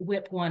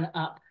whip one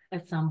up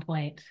at some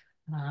point.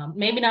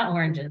 Maybe not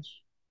oranges.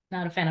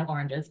 Not a fan of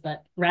oranges,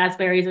 but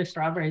raspberries or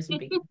strawberries would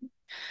be good.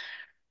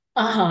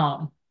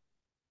 Um,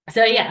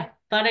 so yeah,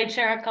 thought I'd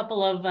share a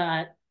couple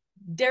of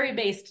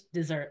dairy-based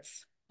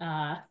desserts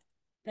that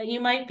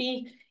you might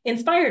be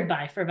inspired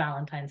by for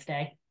Valentine's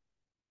Day.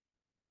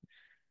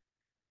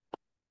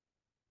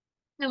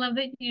 I love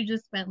that you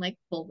just went like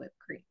full whipped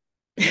cream.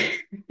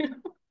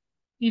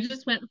 You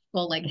just went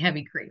full like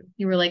heavy cream.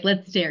 You were like,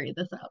 let's dairy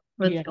this up.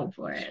 Let's Yeah. go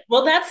for it.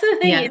 Well, that's the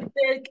thing Yeah. is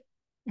that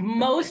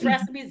most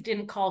recipes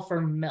didn't call for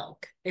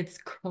milk. It's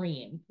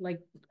cream. Like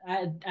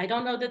I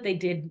don't know that they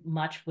did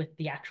much with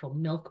the actual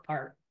milk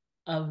part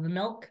of the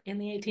milk in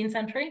the 18th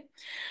century.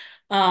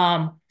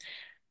 Um,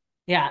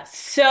 yeah.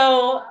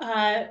 So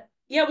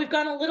yeah, we've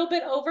gone a little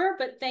bit over,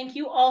 but thank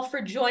you all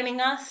for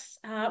joining us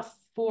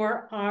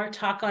for our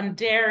talk on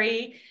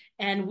dairy.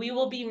 And we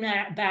will be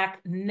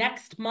back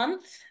next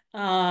month,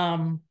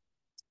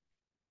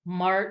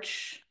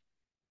 March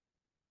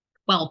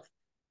Well,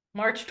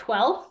 March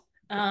 12th,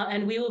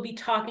 and we will be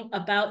talking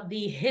about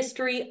the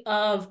history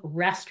of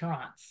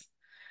restaurants.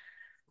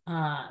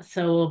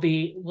 So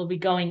we'll be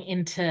going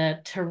into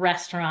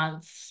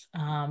restaurants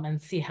and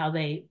see how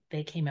they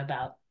came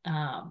about.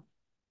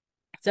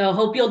 So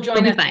hope you'll we'll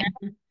join be us fine.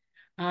 then.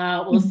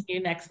 We'll see you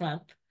next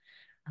month.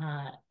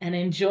 And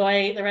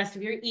enjoy the rest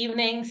of your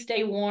evening.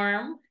 Stay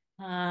warm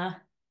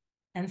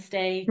and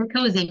stay. We're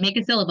cozy. Make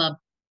a syllabub.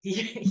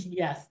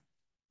 Yes.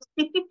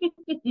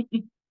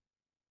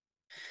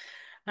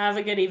 Have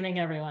a good evening,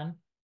 everyone.